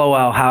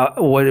 LOL,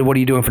 what are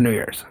you doing for New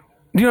Year's?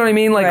 Do you know what I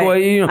mean? Like,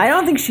 I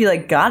don't think she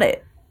got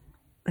it.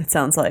 It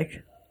sounds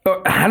like.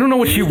 I don't know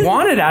what she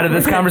wanted out of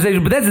this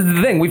conversation, but that's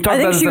the thing. We've talked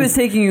about this. I think she was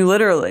taking you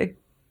literally.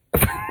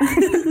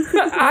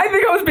 I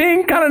think I was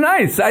being kind of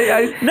nice.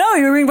 No,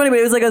 you were being funny, but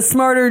it was like a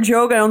smarter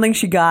joke. I don't think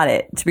she got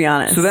it, to be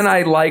honest. So then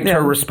I liked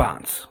her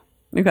response.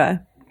 Okay.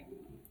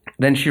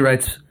 Then she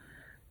writes,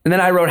 and then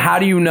I wrote, how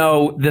do you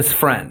know this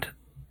friend?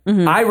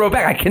 Mm-hmm. I wrote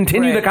back. I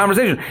continue the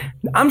conversation.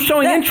 I'm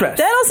showing interest.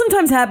 That'll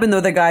sometimes happen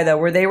with a guy, though,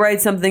 where they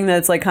write something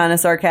that's like kind of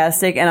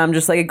sarcastic, and I'm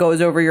just like, it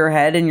goes over your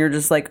head, and you're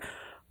just like,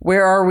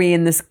 where are we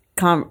in this?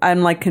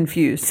 I'm like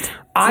confused.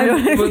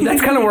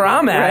 That's kind of where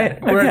I'm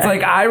at. Right. Where it's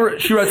like,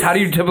 she writes, how do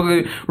you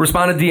typically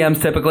respond to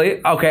DMs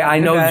typically? Okay, I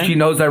know that she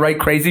knows I write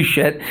crazy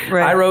shit.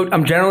 Right. I wrote,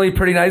 I'm generally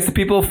pretty nice to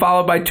people,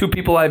 followed by 2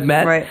 people I've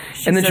met. Right.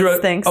 And then she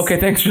wrote, thanks. Okay,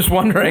 thanks, just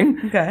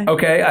wondering.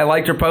 Okay, I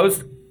liked her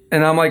post.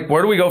 And I'm like,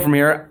 where do we go from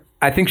here?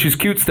 I think she's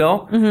cute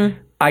still. Mm-hmm.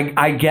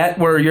 I get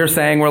where you're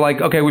saying we're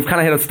like, okay, we've kind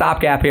of hit a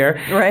stopgap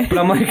here. Right. But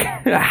I'm like,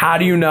 how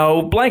do you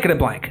know blanket at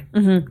blank?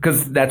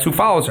 Because that's who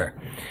follows her.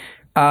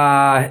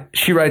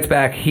 She writes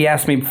back, he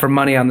asked me for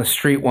money on the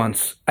street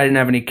once. I didn't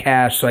have any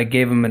cash, so I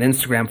gave him an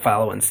Instagram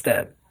follow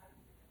instead.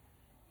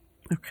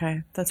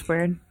 Okay, that's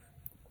weird.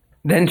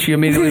 Then she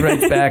immediately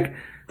writes back,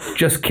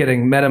 just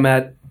kidding, met him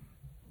at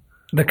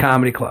the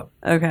comedy club.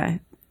 Okay.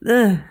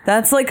 Ugh,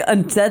 that's like,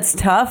 that's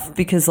tough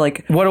because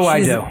like... What do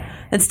I do?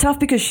 It's tough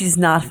because she's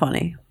not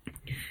funny.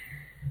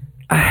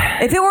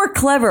 If it were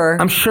clever...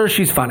 I'm sure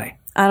she's funny.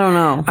 I don't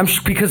know.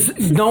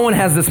 Because no one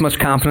has this much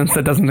confidence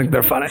that doesn't think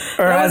they're funny.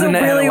 Or that was a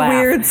really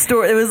weird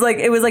story.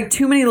 It was like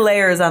too many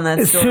layers on that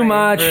story. It's too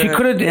much. She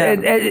could have...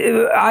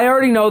 Yeah. I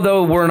already know,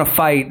 though, we're in a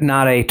fight,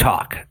 not a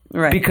talk.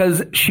 Right.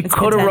 Because she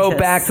could have wrote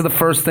back to the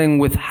first thing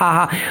with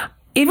haha.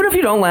 Even if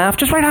you don't laugh,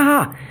 just write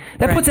haha.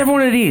 That puts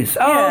everyone at ease.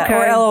 Oh, okay.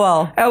 Or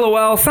LOL.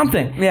 LOL,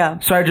 something. Yeah.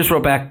 So I just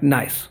wrote back,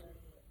 nice.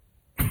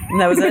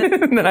 And that was it?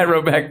 And then I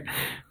wrote back,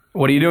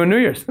 what are you doing New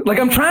Year's? Like,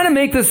 I'm trying to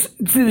make this...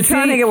 trying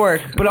to make it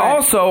work. But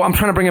also, I'm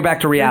trying to bring it back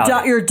to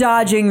reality. You're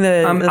dodging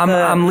the...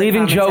 I'm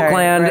leaving joke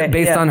land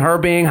based on her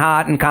being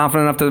hot and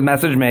confident enough to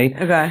message me.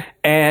 Okay.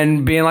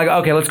 And being like,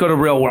 okay, let's go to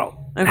real world.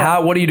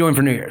 Okay. What are you doing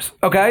for New Year's?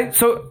 Okay?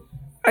 So...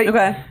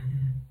 Okay.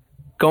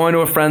 Going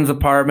to a friend's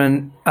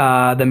apartment,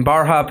 then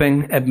bar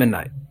hopping at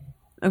midnight.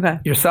 Okay.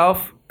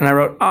 Yourself? And I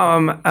wrote,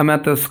 I'm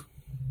at this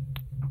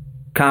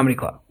comedy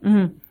club.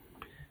 Mm-hmm.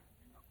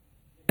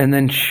 And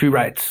then she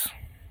writes,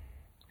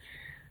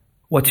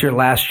 what's your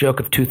last joke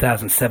of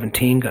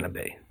 2017 going to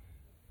be?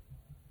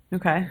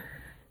 Okay.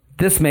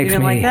 This makes you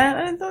didn't me... like that?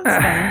 I thought it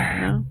was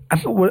fine. No.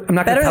 I'm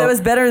not going to tell... That was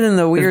better than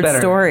the weird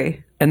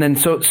story. And then,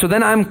 so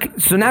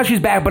now she's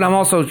back,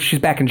 but she's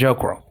back in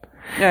joke world.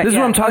 Right, this is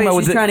what I'm talking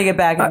about. She's trying to get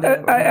back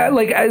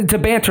into to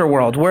banter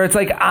world, where it's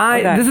like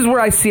this is where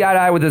I see eye to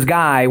eye with this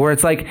guy, where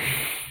it's like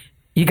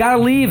you got to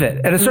leave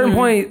it at a certain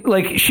point.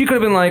 Like she could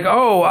have been like,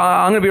 "Oh,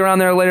 I'm going to be around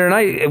there later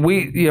tonight.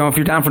 If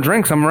you're down for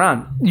drinks, I'm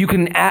around. You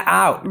can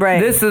out." Right.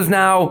 This is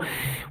now.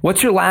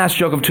 What's your last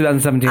joke of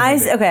 2017?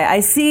 I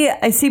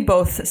see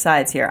both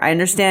sides here. I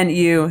understand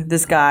you,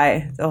 this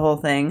guy, the whole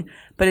thing,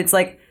 but it's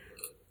like.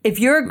 If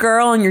you're a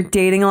girl and you're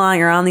dating a lot,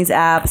 you're on these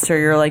apps, or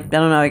you're like, I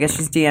don't know, I guess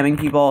she's DMing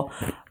people.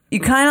 You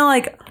kind of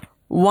like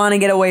want to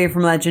get away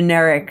from that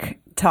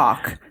generic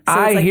talk. So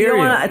I hear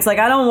you. It's like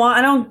I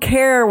don't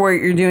care what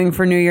you're doing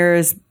for New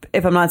Year's.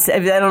 If I'm not, I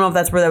don't know if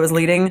that's where that was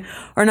leading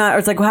or not. Or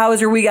it's like, well, how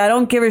was your week? I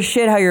don't give a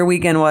shit how your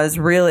weekend was.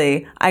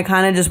 Really, I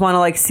kind of just want to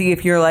like see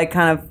if you're like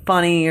kind of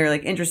funny or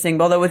like interesting.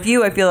 But although with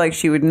you, I feel like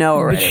she would know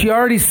already. But she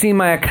already seen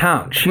my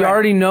account. She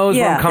already knows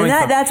where I'm coming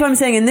from. That's what I'm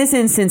saying. In this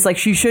instance, like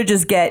she should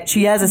just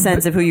she has a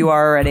sense of who you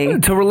are already.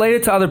 To relate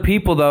it to other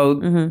people,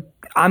 though,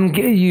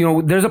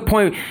 there's a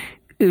point.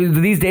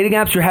 These dating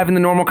apps, you're having the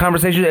normal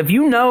conversation. If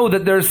you know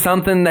that there's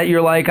something that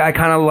you're like, I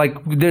kind of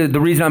like, the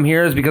reason I'm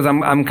here is because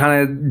I'm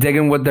kind of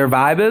digging what their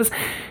vibe is,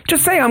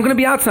 just say, I'm going to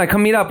be out tonight.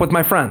 Come meet up with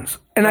my friends.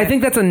 And I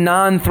think that's a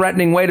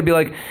non-threatening way to be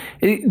like,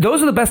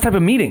 those are the best type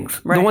of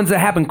meetings. Right. The ones that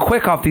happen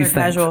quick off these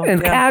things. Casual.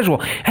 And casual.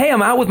 Hey,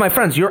 I'm out with my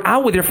friends. You're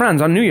out with your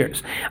friends on New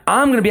Year's.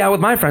 I'm going to be out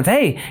with my friends.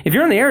 Hey, if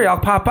you're in the area, I'll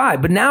pop by.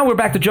 But now we're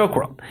back to joke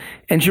world.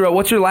 And she wrote,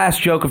 what's your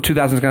last joke of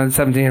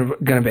 2017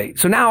 going to be?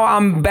 So now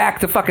I'm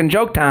back to fucking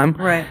joke time.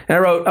 Right. And I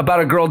wrote about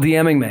a girl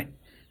DMing me.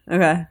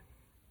 Okay.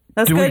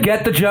 That's Do good. we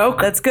get the joke?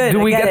 That's good. Do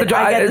we get the joke?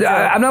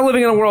 I'm not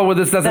living in a world where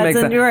this doesn't make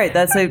sense. You're right.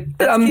 That's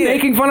I'm cute.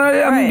 making fun of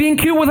I'm being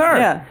cute with her.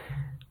 Yeah.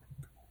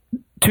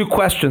 2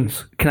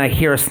 questions. Can I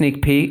hear a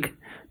sneak peek?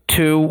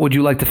 2, would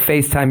you like to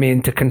FaceTime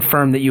me to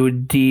confirm that you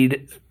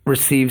did indeed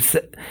receive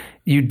said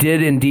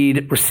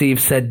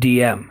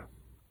DM?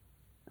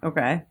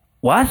 Okay.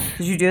 What?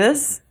 Did you do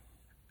this?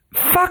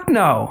 Fuck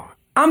no.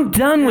 I'm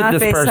done with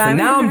this person.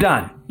 Now I'm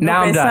done.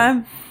 Now I'm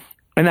done.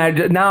 And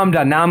now I'm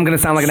done. Now I'm going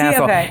to sound like an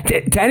asshole.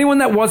 Okay. To anyone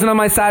that wasn't on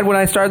my side when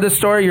I started this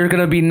story, you're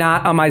going to be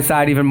not on my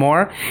side even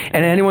more.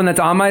 And anyone that's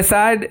on my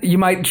side, you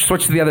might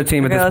switch to the other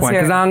team at this point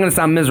because I'm going to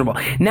sound miserable.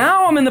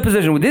 Now I'm in the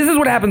position this is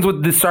what happens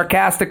with this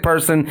sarcastic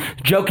person,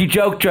 jokey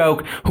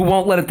joke who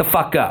won't let it the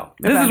fuck go.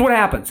 This is what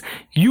happens.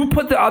 You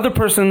put the other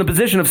person in the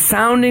position of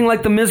sounding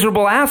like the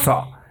miserable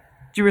asshole.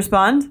 Did you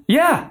respond?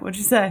 Yeah. What'd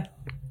you say?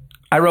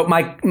 I wrote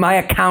my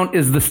account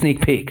is the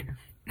sneak peek.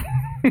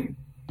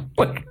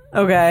 Like,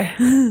 okay.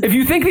 If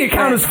you think the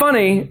account is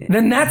funny,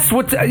 then that's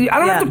what I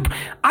don't have to.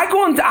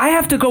 I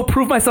have to go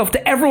prove myself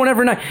to everyone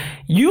every night.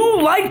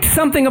 You liked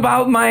something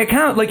about my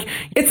account. Like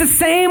it's the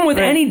same with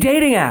any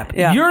dating app.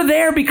 Yeah. You're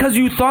there because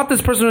you thought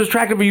this person was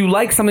attractive or you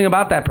like something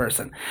about that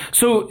person.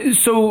 So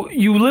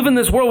you live in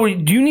this world where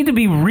do you need to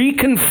be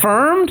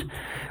reconfirmed?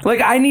 Like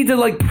I need to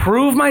like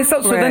prove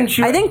myself. So then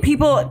I think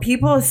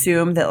people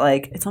assume that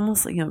like it's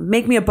almost like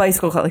make me a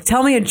bicycle club. Like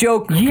tell me a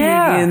joke.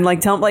 Yeah. And like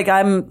tell like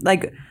I'm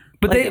like.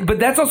 But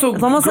that's also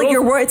it's almost like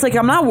you're. It's like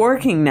I'm not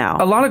working now.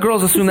 A lot of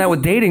girls assume that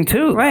with dating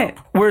too, right?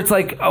 Where it's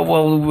like, oh,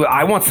 well,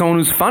 I want someone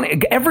who's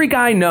funny. Every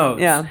guy knows,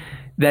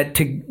 that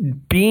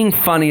being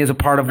funny is a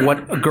part of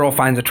what a girl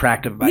finds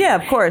attractive about. Yeah,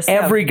 of course.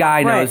 Every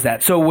guy knows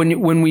that. So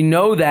when we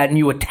know that and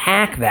you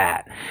attack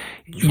that,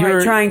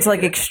 you're trying to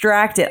like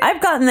extract it.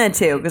 I've gotten that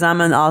too because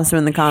I'm also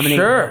in the comedy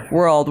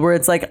world where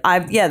it's like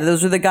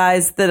those are the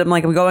guys that I'm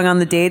like I'm going on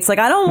the dates. Like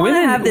I don't want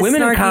to have this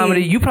women snarky, in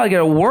comedy. You probably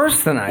get it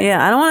worse than I do.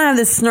 Yeah, I don't want to have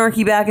this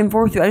snarky back and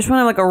forth with you. I just want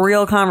to have like a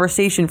real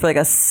conversation for like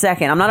a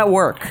second. I'm not at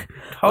work.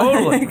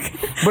 Totally.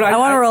 But I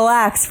want to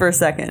relax for a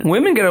second.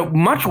 Women get it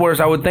much worse,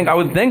 I would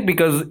think.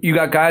 Because you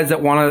got guys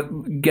that want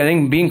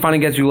to being funny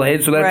gets you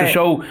laid, so they have to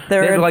show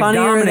they're like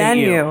funnier dominate than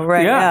you.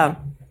 Right? Yeah.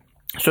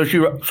 So she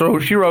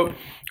wrote,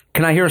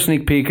 can I hear a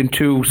sneak peek? And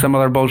 2, some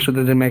other bullshit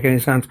that didn't make any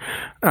sense.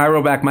 And I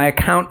wrote back, my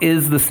account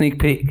is the sneak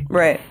peek.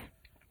 Right.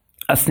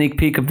 A sneak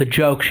peek of the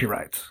joke, she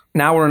writes.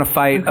 Now we're in a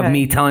fight of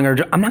me telling her,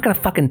 I'm not going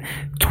to fucking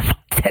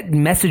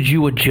message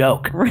you a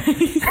joke. Right.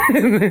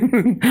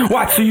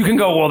 What? So you can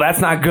go, well,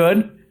 that's not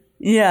good?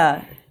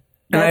 Yeah.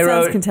 That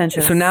sounds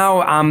contentious. So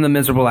now I'm the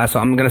miserable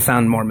asshole. I'm going to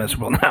sound more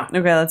miserable now.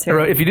 Okay, let's hear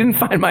it. If you didn't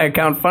find my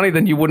account funny,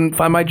 then you wouldn't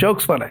find my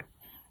jokes funny.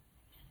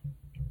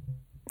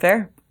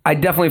 Fair. I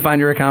definitely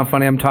find your account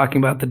funny. I'm talking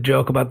about the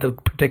joke about the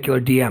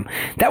particular DM.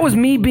 That was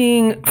me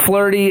being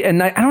flirty,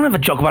 and I don't have a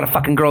joke about a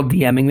fucking girl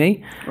DMing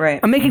me. Right.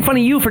 I'm making fun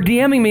of you for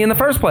DMing me in the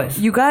first place.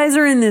 You guys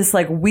are in this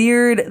like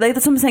weird, like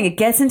that's what I'm saying. It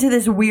gets into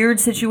this weird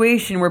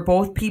situation where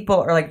both people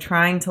are like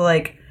trying to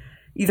like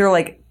either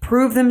like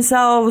prove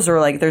themselves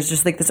or like there's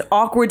just like this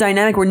awkward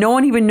dynamic where no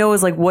one even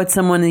knows like what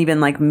someone even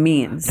like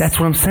means. That's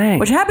what I'm saying.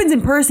 Which happens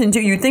in person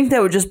too. You'd think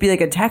that would just be like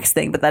a text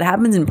thing, but that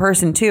happens in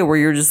person too, where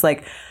you're just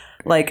like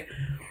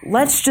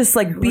let's just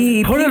like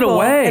be put people, it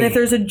away. and if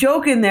there's a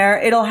joke in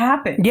there, it'll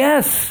happen.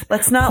 Yes.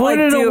 Let's not put like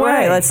it do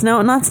away. Right. Let's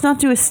not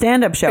do a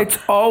stand-up show. It's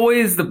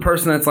always the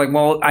person that's like,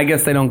 well, I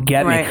guess they don't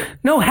get me.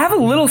 No, have a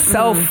little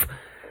self,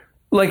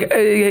 like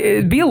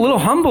be a little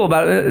humble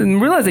about it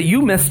and realize that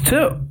you missed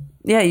too.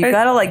 Yeah, you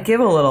gotta like give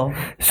a little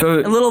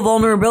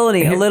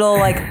vulnerability, a little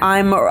like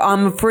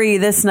I'm free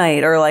this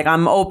night, or like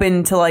I'm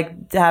open to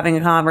like having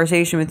a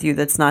conversation with you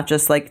that's not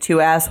just like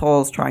 2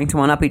 assholes trying to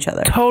one up each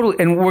other. Totally,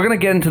 and we're gonna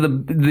get into the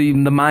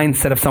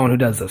mindset of someone who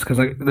does this because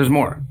like, there's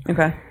more.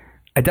 Okay.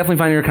 I definitely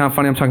find your account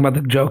funny. I'm talking about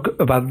the joke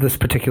about this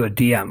particular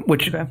DM,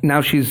 which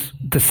now she's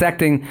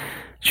dissecting.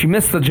 She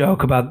missed the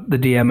joke about the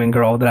DMing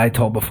girl that I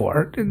told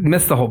before.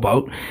 Missed the whole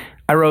boat.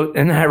 I wrote,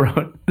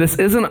 this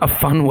isn't a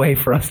fun way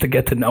for us to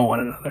get to know one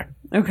another.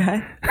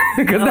 Okay.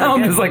 Because now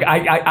I'm just like,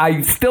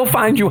 I still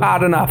find you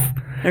hot enough.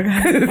 Okay.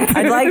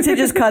 I'd like to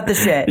just cut the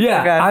shit.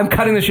 Yeah, okay. I'm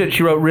cutting the shit.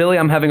 She wrote, really?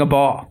 I'm having a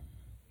ball.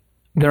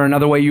 There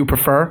another way you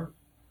prefer?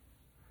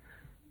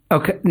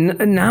 Okay,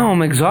 now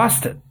I'm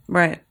exhausted.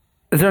 Right.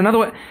 Is there another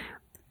way?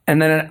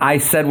 And then I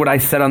said what I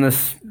said on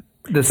this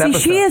episode.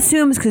 She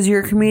assumes because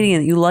you're a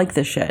comedian that you like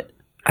this shit.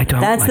 I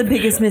don't. That's like the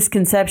biggest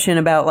misconception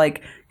about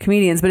like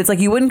comedians. But it's like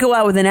you wouldn't go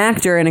out with an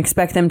actor and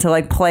expect them to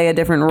like play a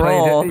different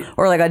role,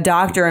 or like a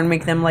doctor and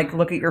make them like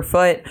look at your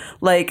foot.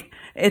 Like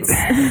it's.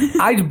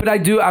 I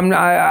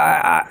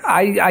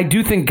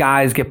do think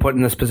guys get put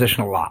in this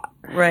position a lot.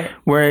 Right.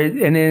 Where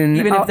even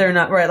if they're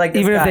not right, like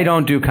this even guy. If they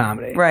don't do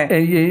comedy, right?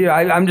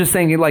 And I'm just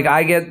saying, like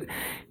I get.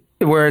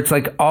 Where it's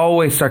like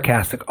always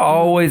sarcastic,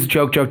 always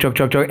joke,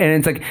 and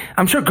it's like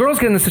I'm sure girls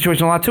get in this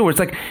situation a lot too, where it's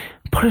like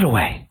put it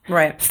away,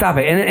 right? Stop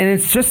it, and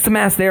it's just to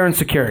mask their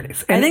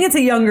insecurities. And I think it's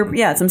a younger,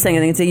 that's what I'm saying.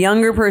 I think it's a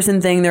younger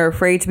person thing. They're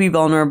afraid to be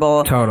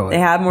vulnerable. Totally,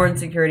 they have more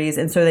insecurities,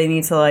 and so they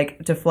need to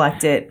like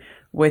deflect it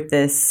with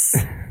this.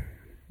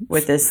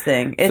 With this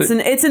thing,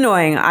 it's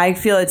annoying. I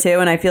feel it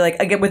too, and I feel like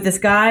again with this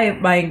guy,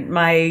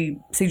 my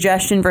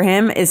suggestion for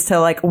him is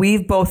to like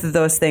weave both of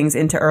those things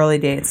into early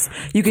dates.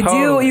 You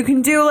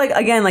can do like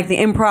again like the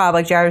improv,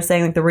 like Jared was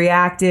saying, like the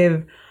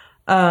reactive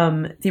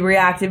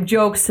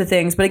jokes to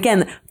things, but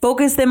again,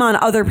 focus them on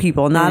other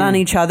people, not on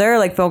each other.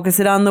 Like focus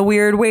it on the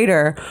weird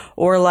waiter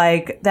or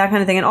like that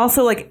kind of thing, and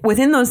also like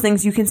within those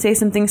things, you can say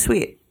something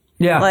sweet.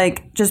 Yeah,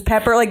 like just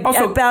pepper, like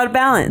also, about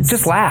balance.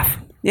 Just laugh.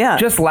 Yeah,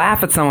 just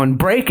laugh at someone.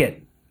 Break it.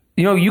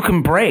 You know, you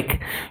can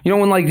break. You know,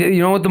 when like, you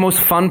know what the most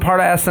fun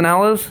part of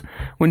SNL is?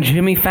 When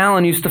Jimmy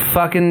Fallon used to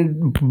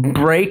fucking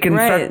break and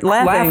start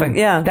laughing.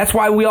 Yeah. That's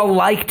why we all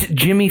liked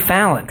Jimmy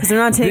Fallon. Because they're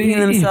not taking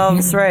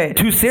themselves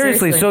too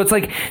seriously. So it's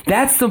like,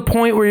 that's the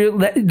point where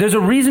there's a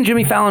reason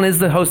Jimmy Fallon is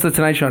the host of The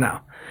Tonight Show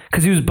now.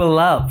 Because he was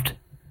beloved.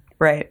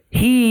 Right.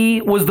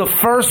 He was the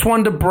first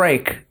one to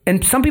break.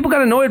 And some people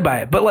got annoyed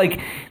by it. But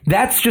like,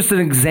 that's just an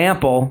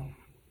example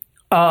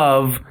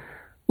of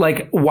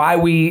like why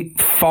we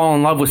fall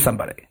in love with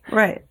somebody.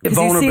 Right. Because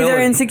you see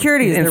their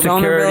insecurities, their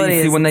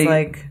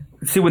vulnerabilities.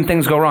 See when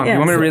things go wrong. Yeah, you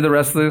want me to read the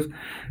rest of this?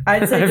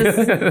 I'd say just...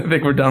 I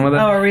think we're done with it.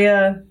 Oh, are we...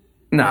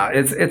 No,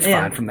 it's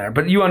fine from there.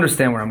 But you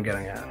understand where I'm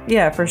getting at.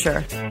 Yeah, for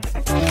sure.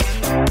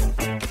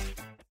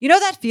 You know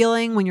that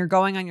feeling when you're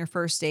going on your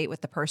first date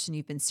with the person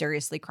you've been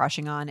seriously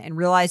crushing on and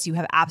realize you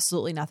have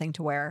absolutely nothing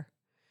to wear?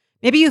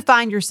 Maybe you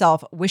find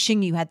yourself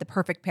wishing you had the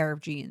perfect pair of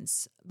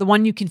jeans, the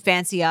one you can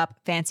fancy up,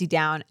 fancy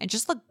down, and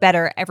just look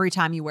better every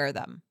time you wear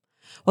them.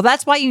 Well,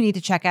 that's why you need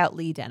to check out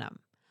Lee Denim.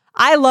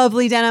 I love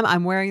Lee Denim.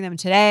 I'm wearing them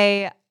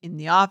today in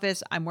the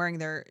office. I'm wearing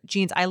their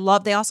jeans.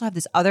 They also have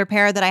this other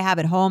pair that I have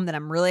at home that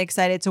I'm really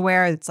excited to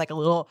wear. It's like a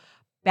little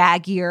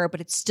baggier,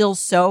 but it's still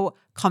so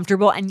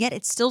comfortable, and yet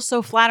it's still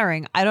so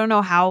flattering. I don't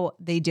know how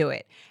they do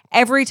it.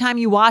 Every time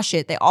you wash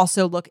it, they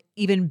also look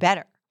even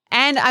better.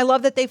 And I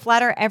love that they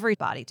flatter every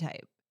body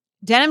type.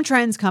 Denim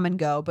trends come and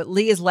go, but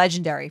Lee is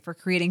legendary for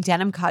creating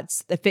denim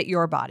cuts that fit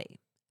your body.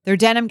 Their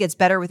denim gets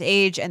better with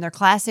age, and their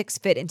classics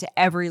fit into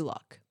every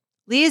look.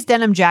 Lee's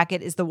denim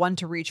jacket is the one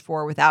to reach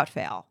for without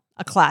fail.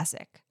 A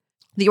classic.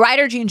 The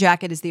Rider jean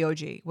jacket is the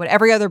OG, what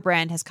every other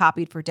brand has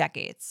copied for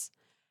decades.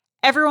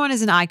 Everyone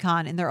is an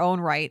icon in their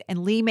own right,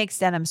 and Lee makes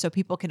denim so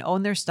people can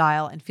own their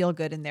style and feel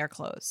good in their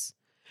clothes.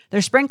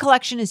 Their spring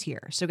collection is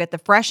here, so get the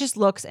freshest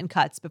looks and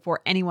cuts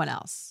before anyone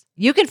else.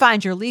 You can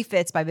find your Lee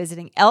fits by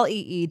visiting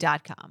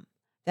lee.com.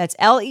 That's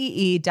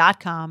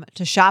lee.com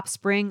to shop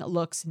spring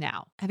looks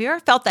now. Have you ever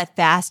felt that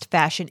fast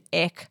fashion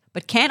ick,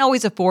 but can't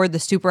always afford the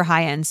super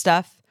high-end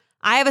stuff?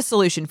 I have a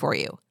solution for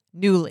you.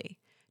 Nuuly.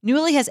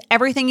 Nuuly has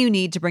everything you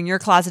need to bring your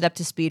closet up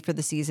to speed for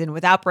the season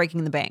without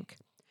breaking the bank.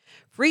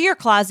 Free your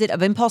closet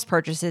of impulse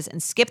purchases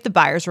and skip the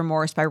buyer's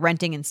remorse by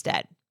renting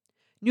instead.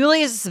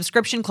 Nuuly is a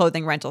subscription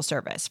clothing rental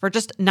service. For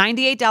just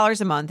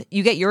 $98 a month,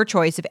 you get your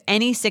choice of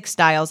any 6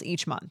 styles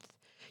each month.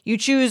 You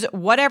choose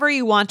whatever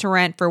you want to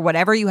rent for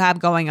whatever you have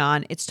going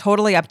on. It's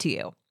totally up to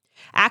you.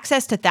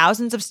 Access to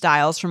thousands of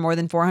styles from more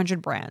than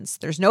 400 brands.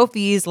 There's no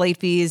fees, late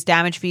fees,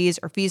 damage fees,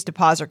 or fees to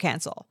pause or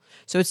cancel.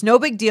 So it's no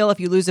big deal if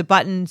you lose a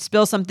button,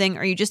 spill something,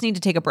 or you just need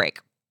to take a break.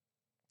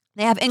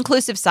 They have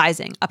inclusive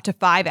sizing, up to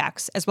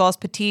 5X, as well as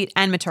petite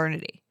and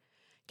maternity.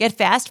 Get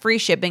fast, free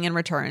shipping and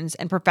returns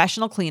and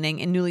professional cleaning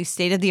in Nuuly's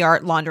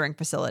state-of-the-art laundering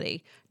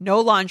facility. No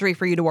laundry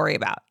for you to worry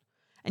about.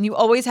 And you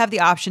always have the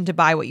option to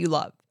buy what you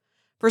love,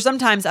 for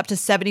sometimes up to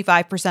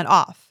 75%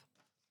 off.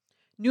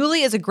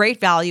 Nuuly is a great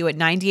value at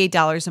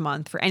 $98 a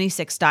month for any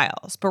 6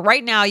 styles. But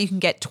right now, you can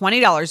get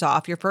 $20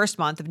 off your first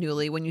month of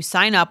Nuuly when you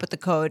sign up with the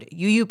code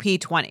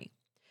UUP20.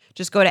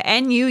 Just go to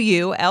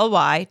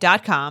NUULY.com,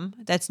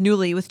 that's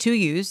Nuuly with 2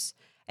 U's,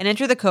 and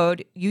enter the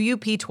code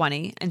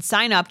UUP20 and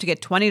sign up to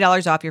get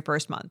 $20 off your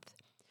first month.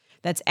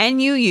 That's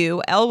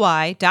NUULY.com,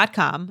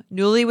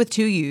 Nuuly with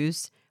 2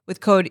 U's,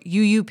 with code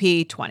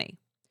UUP20.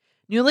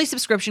 Nuuly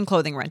subscription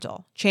clothing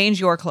rental.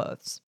 Change your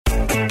clothes.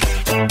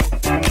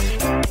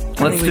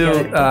 Let's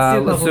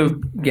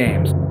do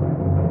games.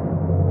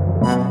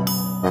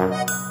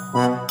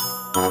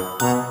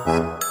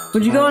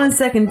 Would you go on a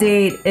second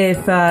date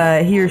if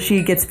he or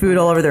she gets food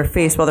all over their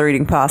face while they're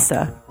eating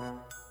pasta?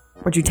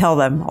 Would you tell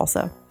them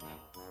also?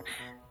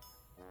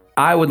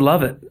 I would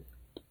love it.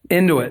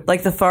 Into it.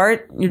 Like the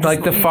fart? You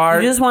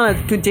just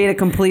want to date a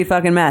complete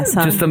fucking mess,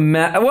 huh? Just a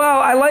mess.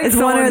 Well, I like it's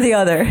one or the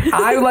other.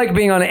 I like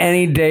being on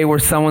any day where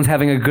someone's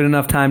having a good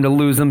enough time to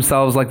lose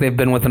themselves like they've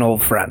been with an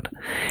old friend.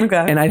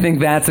 Okay. And I think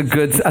that's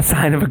a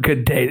sign of a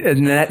good date.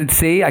 And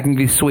see, I can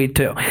be sweet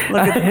too.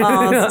 Look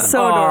at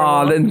so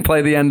adorable. Then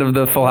play the end of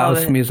the Full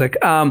House music.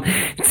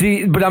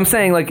 See, but I'm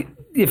saying, like,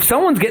 if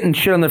someone's getting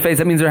shit on their face,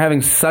 that means they're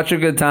having such a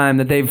good time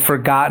that they've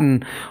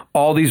forgotten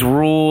all these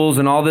rules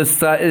and all this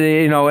stuff,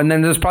 and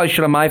then there's probably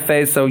shit on my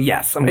face. So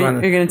yes, you're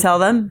going to tell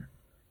them?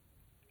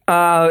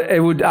 I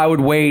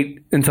would wait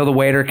until the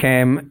waiter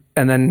came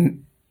and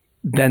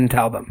then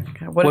tell them.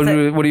 Okay. What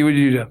would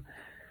you do?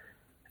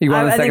 You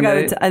want a second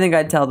date? I think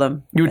I'd tell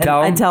them. You would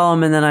tell them? I'd tell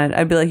them, and then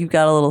I'd be like, you've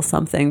got a little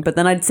something. But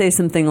then I'd say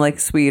something like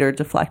sweet or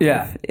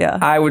deflective. Yeah.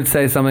 I would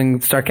say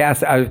something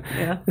sarcastic.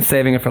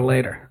 Saving it for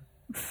later.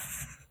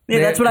 Yeah,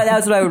 that's what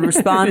I would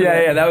respond.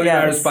 Yeah, that would be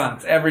my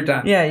response every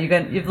time. Yeah,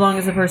 as long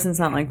as the person's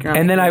not like drunk.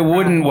 And then I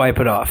wouldn't wipe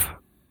it off.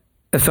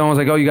 If someone was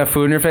like, "Oh, you got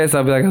food in your face,"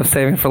 I'd be like, "I'm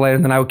saving it for later,"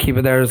 and then I would keep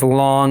it there as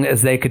long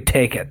as they could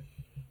take it.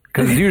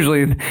 Because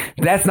usually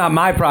that's not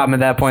my problem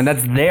at that point.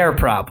 That's their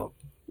problem.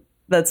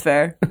 That's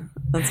fair.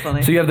 That's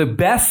funny. So you have the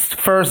best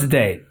first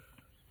date,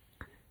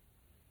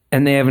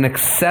 and they have an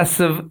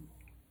excessive.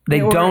 They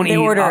don't eat.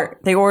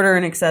 They order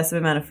an excessive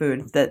amount of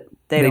food that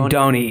they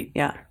don't eat.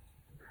 Yeah.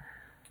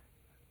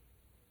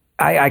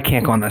 I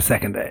can't go on that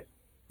second date.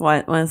 Why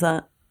is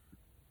that?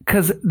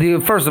 Because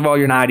first of all,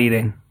 you're not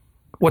eating.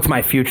 What's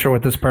my future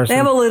with this person? They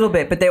have a little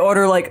bit, but they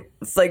order like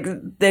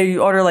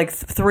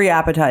 3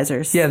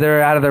 appetizers. Yeah,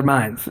 they're out of their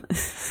minds.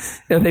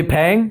 Are they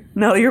paying?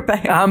 No, you're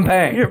paying. I'm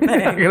paying. You're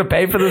paying. You're gonna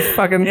pay for this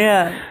fucking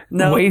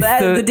waste.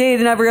 The date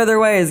in every other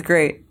way is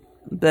great.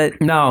 But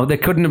no, they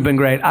couldn't have been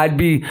great. I'd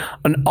be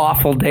an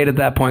awful date at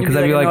that point because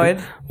I'd be like,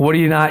 "What are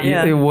you not? You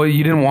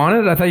didn't want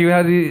it? I thought you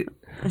had the."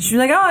 She's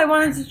like, "Oh, I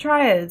wanted to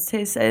try it.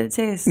 It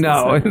tastes."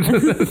 No,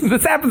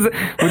 this happens.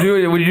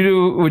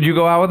 Would you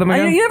go out with them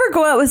again? You never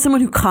go out with someone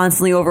who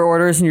constantly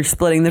overorders and you're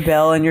splitting the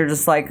bill and you're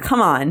just like,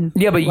 "Come on."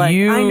 Yeah, but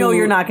I know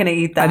you're not going to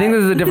eat that. I think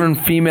this is a different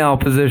female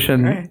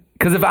position. Right.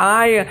 Because if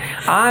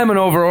I'm an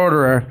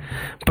overorderer,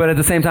 but at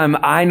the same time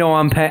I know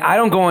I'm paying. I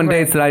don't go on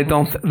dates that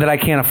I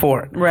can't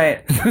afford.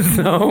 Right.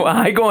 So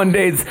I go on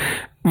dates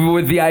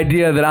with the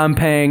idea that I'm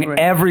paying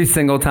every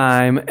single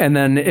time, and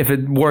then if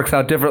it works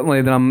out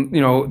differently, then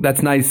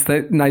that's nice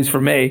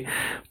for me.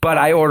 But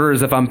I order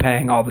as if I'm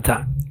paying all the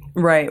time.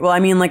 Right. Well,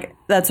 I mean, like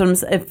that's what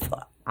if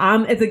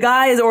the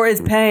guy is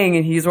paying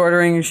and he's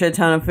ordering a shit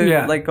ton of food,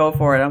 like go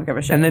for it. I don't give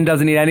a shit. And then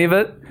doesn't eat any of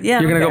it. Yeah.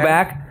 You're gonna go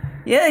back.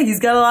 Yeah, he's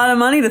got a lot of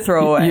money to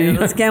throw away.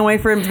 Just can't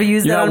wait for him to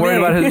use that on me. You're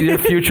not worried about your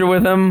future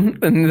with him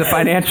and the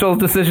financial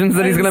decisions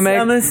that he's going to make?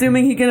 I'm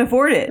assuming he can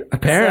afford it.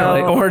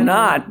 Apparently. Or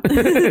not.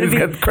 He's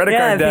got credit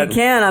card debt. If he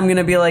can, I'm going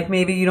to be like,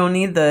 maybe you don't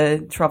need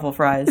the truffle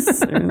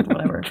fries or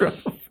whatever.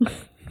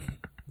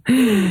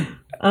 Every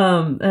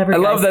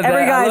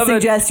guy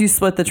suggests you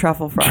split the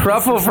truffle fries.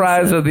 Truffle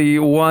fries are the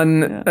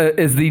one,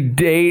 is the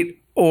date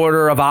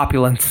order of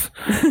opulence.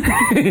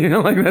 That's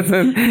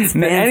it.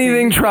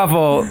 Anything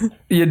truffle,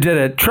 you did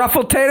it.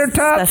 Truffle tater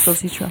tots?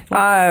 Specialty truffle.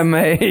 I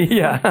might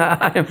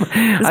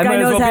as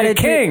well be a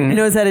king. He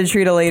knows how to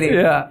treat a lady.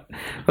 Yeah.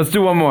 Let's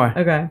do one more.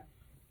 Okay.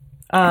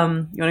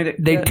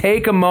 They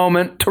take a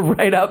moment to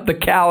write out the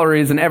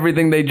calories and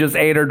everything they just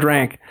ate or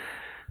drank.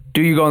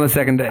 Do you go on the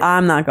second date?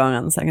 I'm not going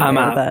on the second date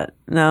with that.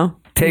 No.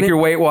 Take your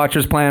Weight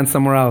Watchers plan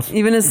somewhere else.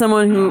 Even as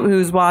someone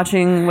who's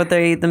watching what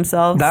they eat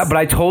themselves. But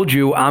I told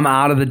you I'm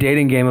out of the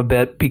dating game a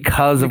bit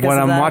because of what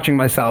I'm watching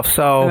myself.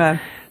 So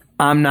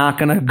I'm not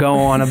going to go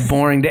on a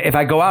boring date. If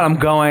I go out, I'm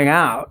going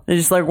out.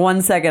 There's just like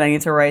 1 second I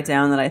need to write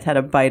down that I had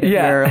a bite of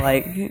your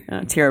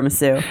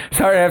tiramisu.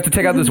 Sorry, I have to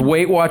take out this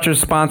Weight Watchers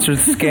sponsored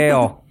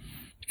scale.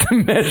 To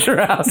measure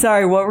out.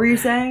 Sorry, what were you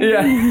saying?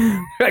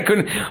 Yeah. I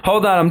couldn't.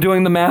 Hold on, I'm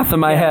doing the math in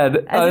my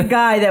head. As a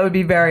guy, that would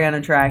be very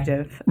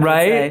unattractive.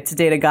 Right? To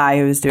date a guy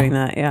who's doing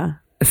that, yeah.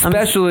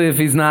 Especially if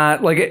he's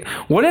not, like,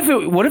 what if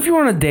you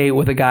were on a date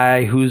with a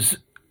guy who's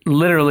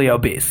literally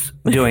obese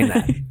doing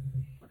that?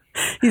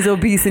 He's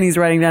obese and he's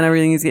writing down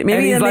everything he's getting.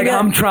 Maybe he's like,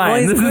 I'm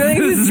trying. This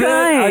is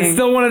trying. I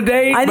still want to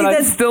date, but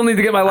I still need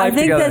to get my life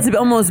together. I think that's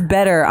almost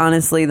better,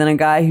 honestly, than a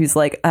guy who's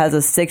like has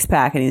a six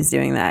pack and he's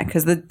doing that,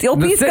 because the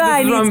obese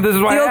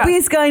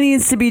guy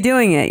needs to be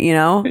doing it. You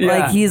know,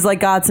 like he's like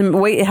got some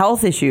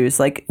health issues.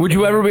 Like, would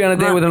you ever be on a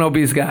date with an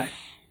obese guy?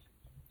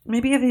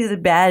 Maybe if he's a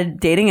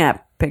bad dating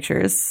app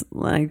pictures,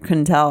 I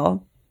couldn't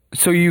tell.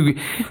 So you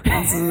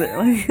can't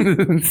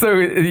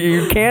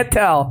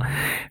tell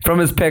from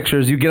his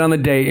pictures. You get on the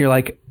date, and you're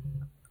like,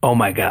 oh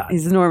my god,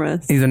 he's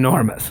enormous.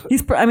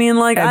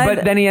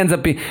 But then he ends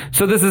up being.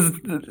 So this is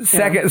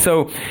second. Yeah.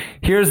 So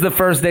here's the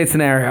first date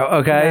scenario.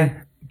 Okay,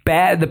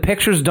 the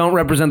pictures don't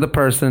represent the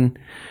person,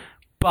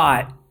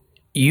 but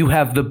you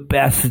have the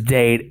best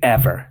date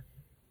ever.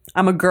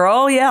 I'm a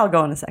girl. Yeah, I'll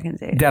go on a second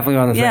date. Definitely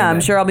on the second date. Yeah, I'm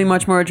sure I'll be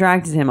much more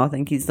attracted to him. I'll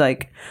think he's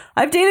like...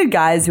 I've dated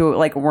guys who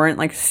like weren't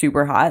like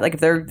super hot. Like if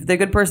they're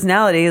good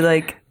personality,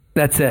 like...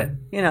 That's it.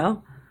 You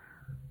know?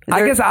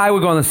 I guess I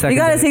would go on the second date.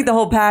 You got to take the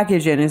whole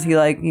package in. Is he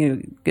like,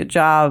 good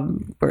job,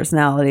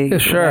 personality? Yeah,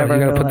 sure. You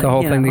got to put the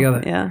whole thing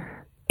together. Yeah.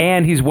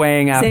 And he's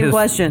weighing out Same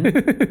question.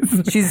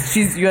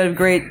 You had a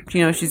great...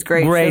 she's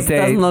great. Great she date.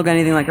 Doesn't look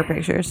anything like her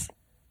pictures.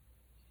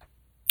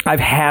 I've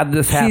had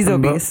this happen. She's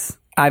obese.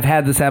 I've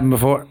had this happen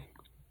before.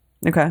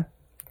 Okay.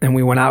 And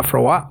we went out for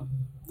a while.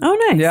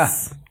 Oh, nice. Yeah.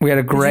 We had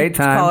a great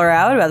time. Did you call her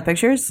out about the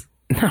pictures?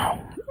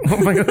 No. Oh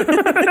my God.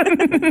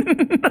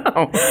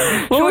 No.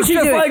 What would she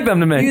just do? Like them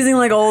to me. Using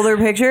like older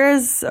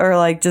pictures or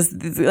like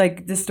just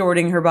like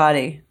distorting her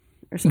body?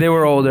 They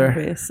were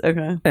older.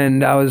 Okay.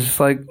 And I was just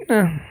like,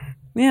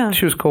 yeah.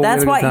 She was cool.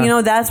 That's why,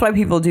 that's why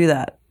people do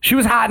that. She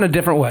was hot in a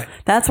different way.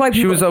 That's why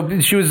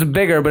people... She was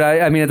bigger, but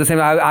I mean, at the same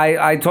time,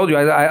 I told you,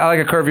 I like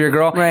a curvier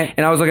girl. Right.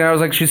 And I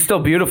was like, she's still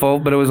beautiful,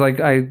 but it was like,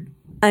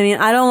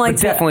 I don't like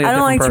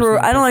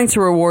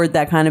to reward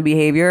that kind of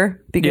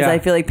behavior, because I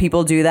feel like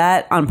people do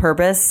that on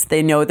purpose.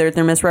 They know that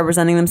they're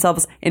misrepresenting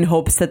themselves in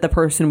hopes that the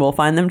person will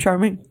find them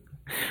charming.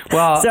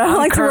 Well, so I don't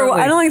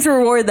like to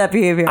reward that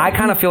behavior. I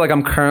kind of feel like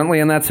I'm currently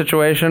in that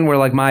situation where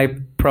like my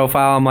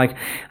profile, I'm like,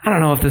 I don't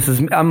know if this is.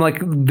 I'm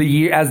like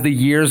as the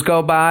years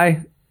go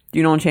by,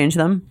 you don't change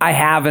them. I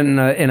haven't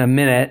in a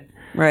minute.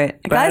 Right.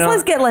 Guys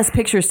always get less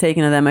pictures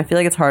taken of them. I feel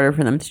like it's harder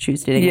for them to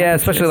choose dating. Yeah,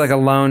 especially like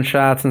alone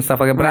shots and stuff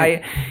like that. But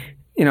right.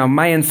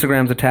 My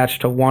Instagram's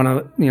attached to one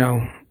of,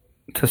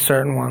 to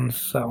certain ones,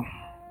 so.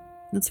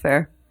 That's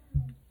fair.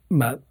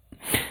 But.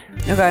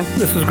 Okay.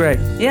 This was great.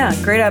 Yeah,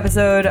 great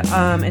episode.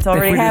 It's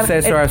already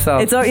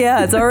ourselves.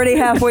 It's already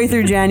halfway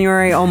through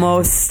January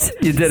almost.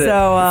 You did it.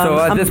 So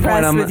at I'm this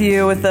impressed point, with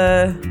you with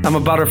the. I'm a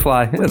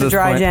butterfly at this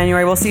dry point.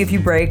 January. We'll see if you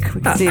break.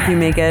 We can see if you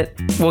make it.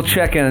 We'll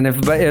check in, if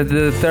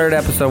the third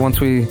episode once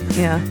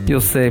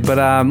you'll see.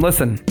 But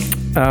listen,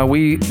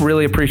 we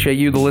really appreciate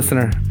you, the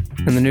listener.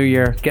 In the new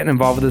year, getting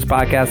involved with this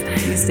podcast.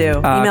 Please do.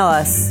 Email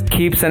us.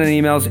 Keep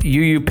sending emails,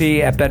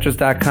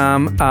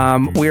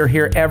 uup@betches.com. We are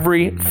here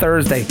every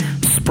Thursday.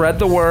 Spread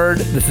the word.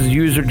 This is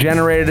user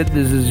generated.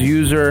 This is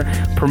user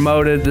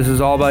promoted. This is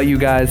all about you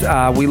guys.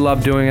 We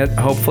love doing it.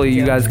 Hopefully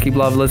you guys keep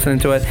listening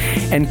to it.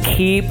 And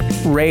keep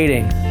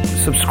rating,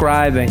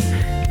 subscribing,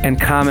 and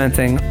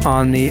commenting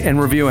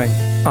and reviewing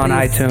on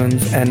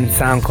iTunes and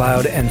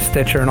SoundCloud and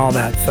Stitcher and all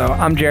that. So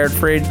I'm Jared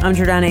Freed. I'm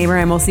Jordana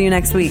Abraham. We'll see you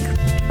next week.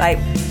 Bye.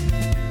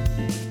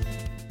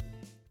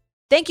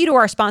 Thank you to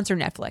our sponsor,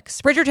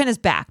 Netflix. Bridgerton is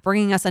back,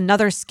 bringing us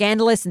another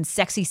scandalous and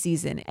sexy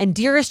season. And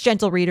dearest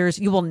gentle readers,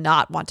 you will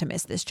not want to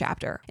miss this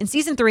chapter. In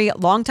season 3,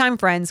 longtime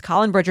friends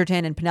Colin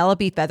Bridgerton and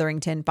Penelope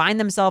Featherington find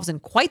themselves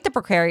in quite the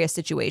precarious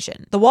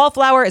situation. The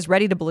wallflower is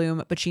ready to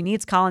bloom, but she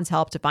needs Colin's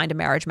help to find a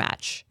marriage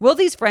match. Will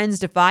these friends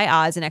defy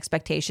odds and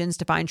expectations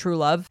to find true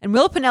love? And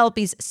will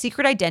Penelope's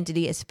secret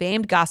identity as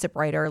famed gossip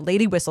writer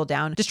Lady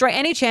Whistledown destroy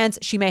any chance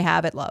she may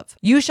have at love?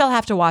 You shall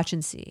have to watch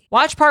and see.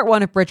 Watch part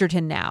 1 of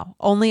Bridgerton now,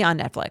 only on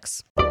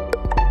Netflix.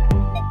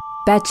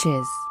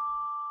 Betches.